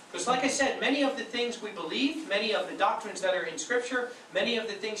 Because like I said, many of the things we believe, many of the doctrines that are in Scripture, many of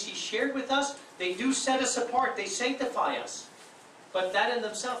the things He shared with us, they do set us apart, they sanctify us. But that in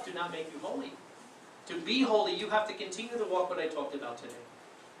themselves do not make you holy. To be holy, you have to continue to walk what I talked about today.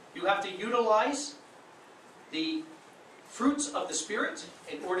 You have to utilize the fruits of the Spirit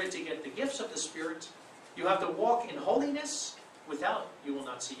in order to get the gifts of the Spirit. You have to walk in holiness. Without, you will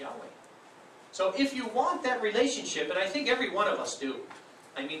not see Yahweh. So if you want that relationship, and I think every one of us do,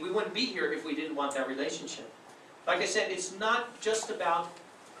 I mean, we wouldn't be here if we didn't want that relationship. Like I said, it's not just about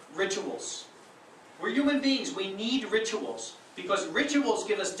rituals. We're human beings. We need rituals. Because rituals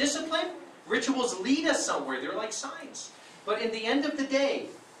give us discipline. Rituals lead us somewhere. They're like signs. But in the end of the day,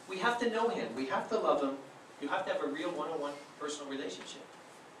 we have to know Him. We have to love Him. You have to have a real one-on-one personal relationship.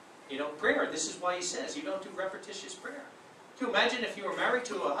 You know, prayer. This is why He says you don't do repetitious prayer. Can you imagine if you were married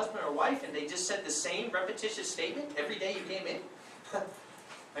to a husband or wife and they just said the same repetitious statement every day you came in?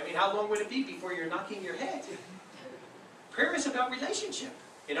 I mean, how long would it be before you're knocking your head? Prayer is about relationship.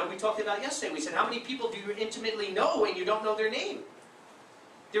 You know, we talked about yesterday. We said, how many people do you intimately know and you don't know their name?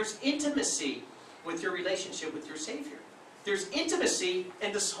 There's intimacy with your relationship with your Savior. There's intimacy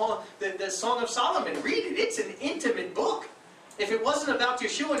in the Song of Solomon. Read it. It's an intimate book. If it wasn't about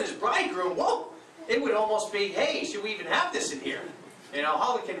Yeshua and His bridegroom, whoa, it would almost be, hey, should we even have this in here? You know,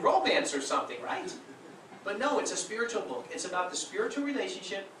 Harlequin romance or something, right? But no, it's a spiritual book. It's about the spiritual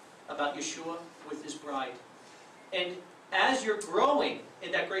relationship, about Yeshua with His bride. And as you're growing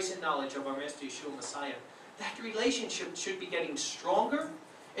in that grace and knowledge of our Master Yeshua Messiah, that relationship should be getting stronger.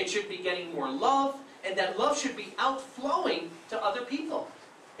 It should be getting more love. And that love should be outflowing to other people.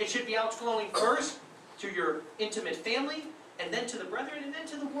 It should be outflowing first to your intimate family, and then to the brethren, and then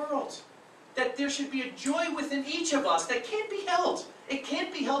to the world. That there should be a joy within each of us that can't be held. It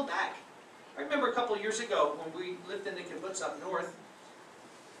can't be held back. I remember a couple of years ago when we lived in the kibbutz up north,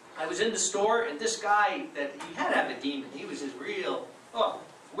 I was in the store and this guy, that he had to have a demon. He was just real,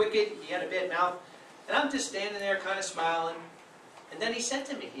 wicked. He had a bad mouth. And I'm just standing there kind of smiling. And then he said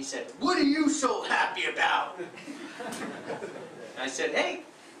to me, he said, "What are you so happy about?" And I said, "Hey,"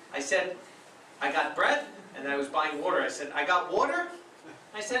 I said, "I got bread." And I was buying water. I said, "I got water."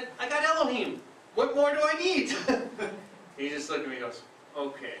 I said, "I got Elohim. What more do I need?" He just looked at me and goes,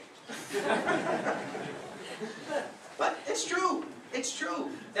 "Okay." But it's true. It's true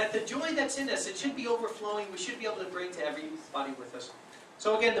that the joy that's in us, it should be overflowing. We should be able to bring to everybody with us.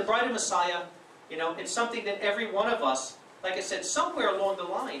 So again, the bride of Messiah, you know, it's something that every one of us, like I said, somewhere along the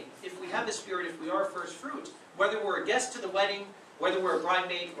line, if we have the Spirit, if we are first fruit, whether we're a guest to the wedding, whether we're a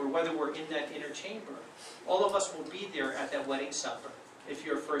bridemaid, or whether we're in that inner chamber, all of us will be there at that wedding supper if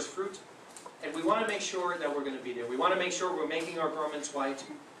you're first fruit. And we want to make sure that we're going to be there. We want to make sure we're making our garments white.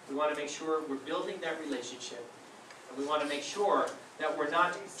 We want to make sure we're building that relationship. And we want to make sure that we're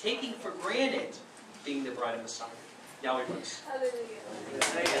not taking for granted being the bride of Messiah. Yahweh bless. Hallelujah.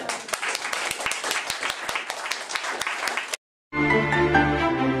 Amen.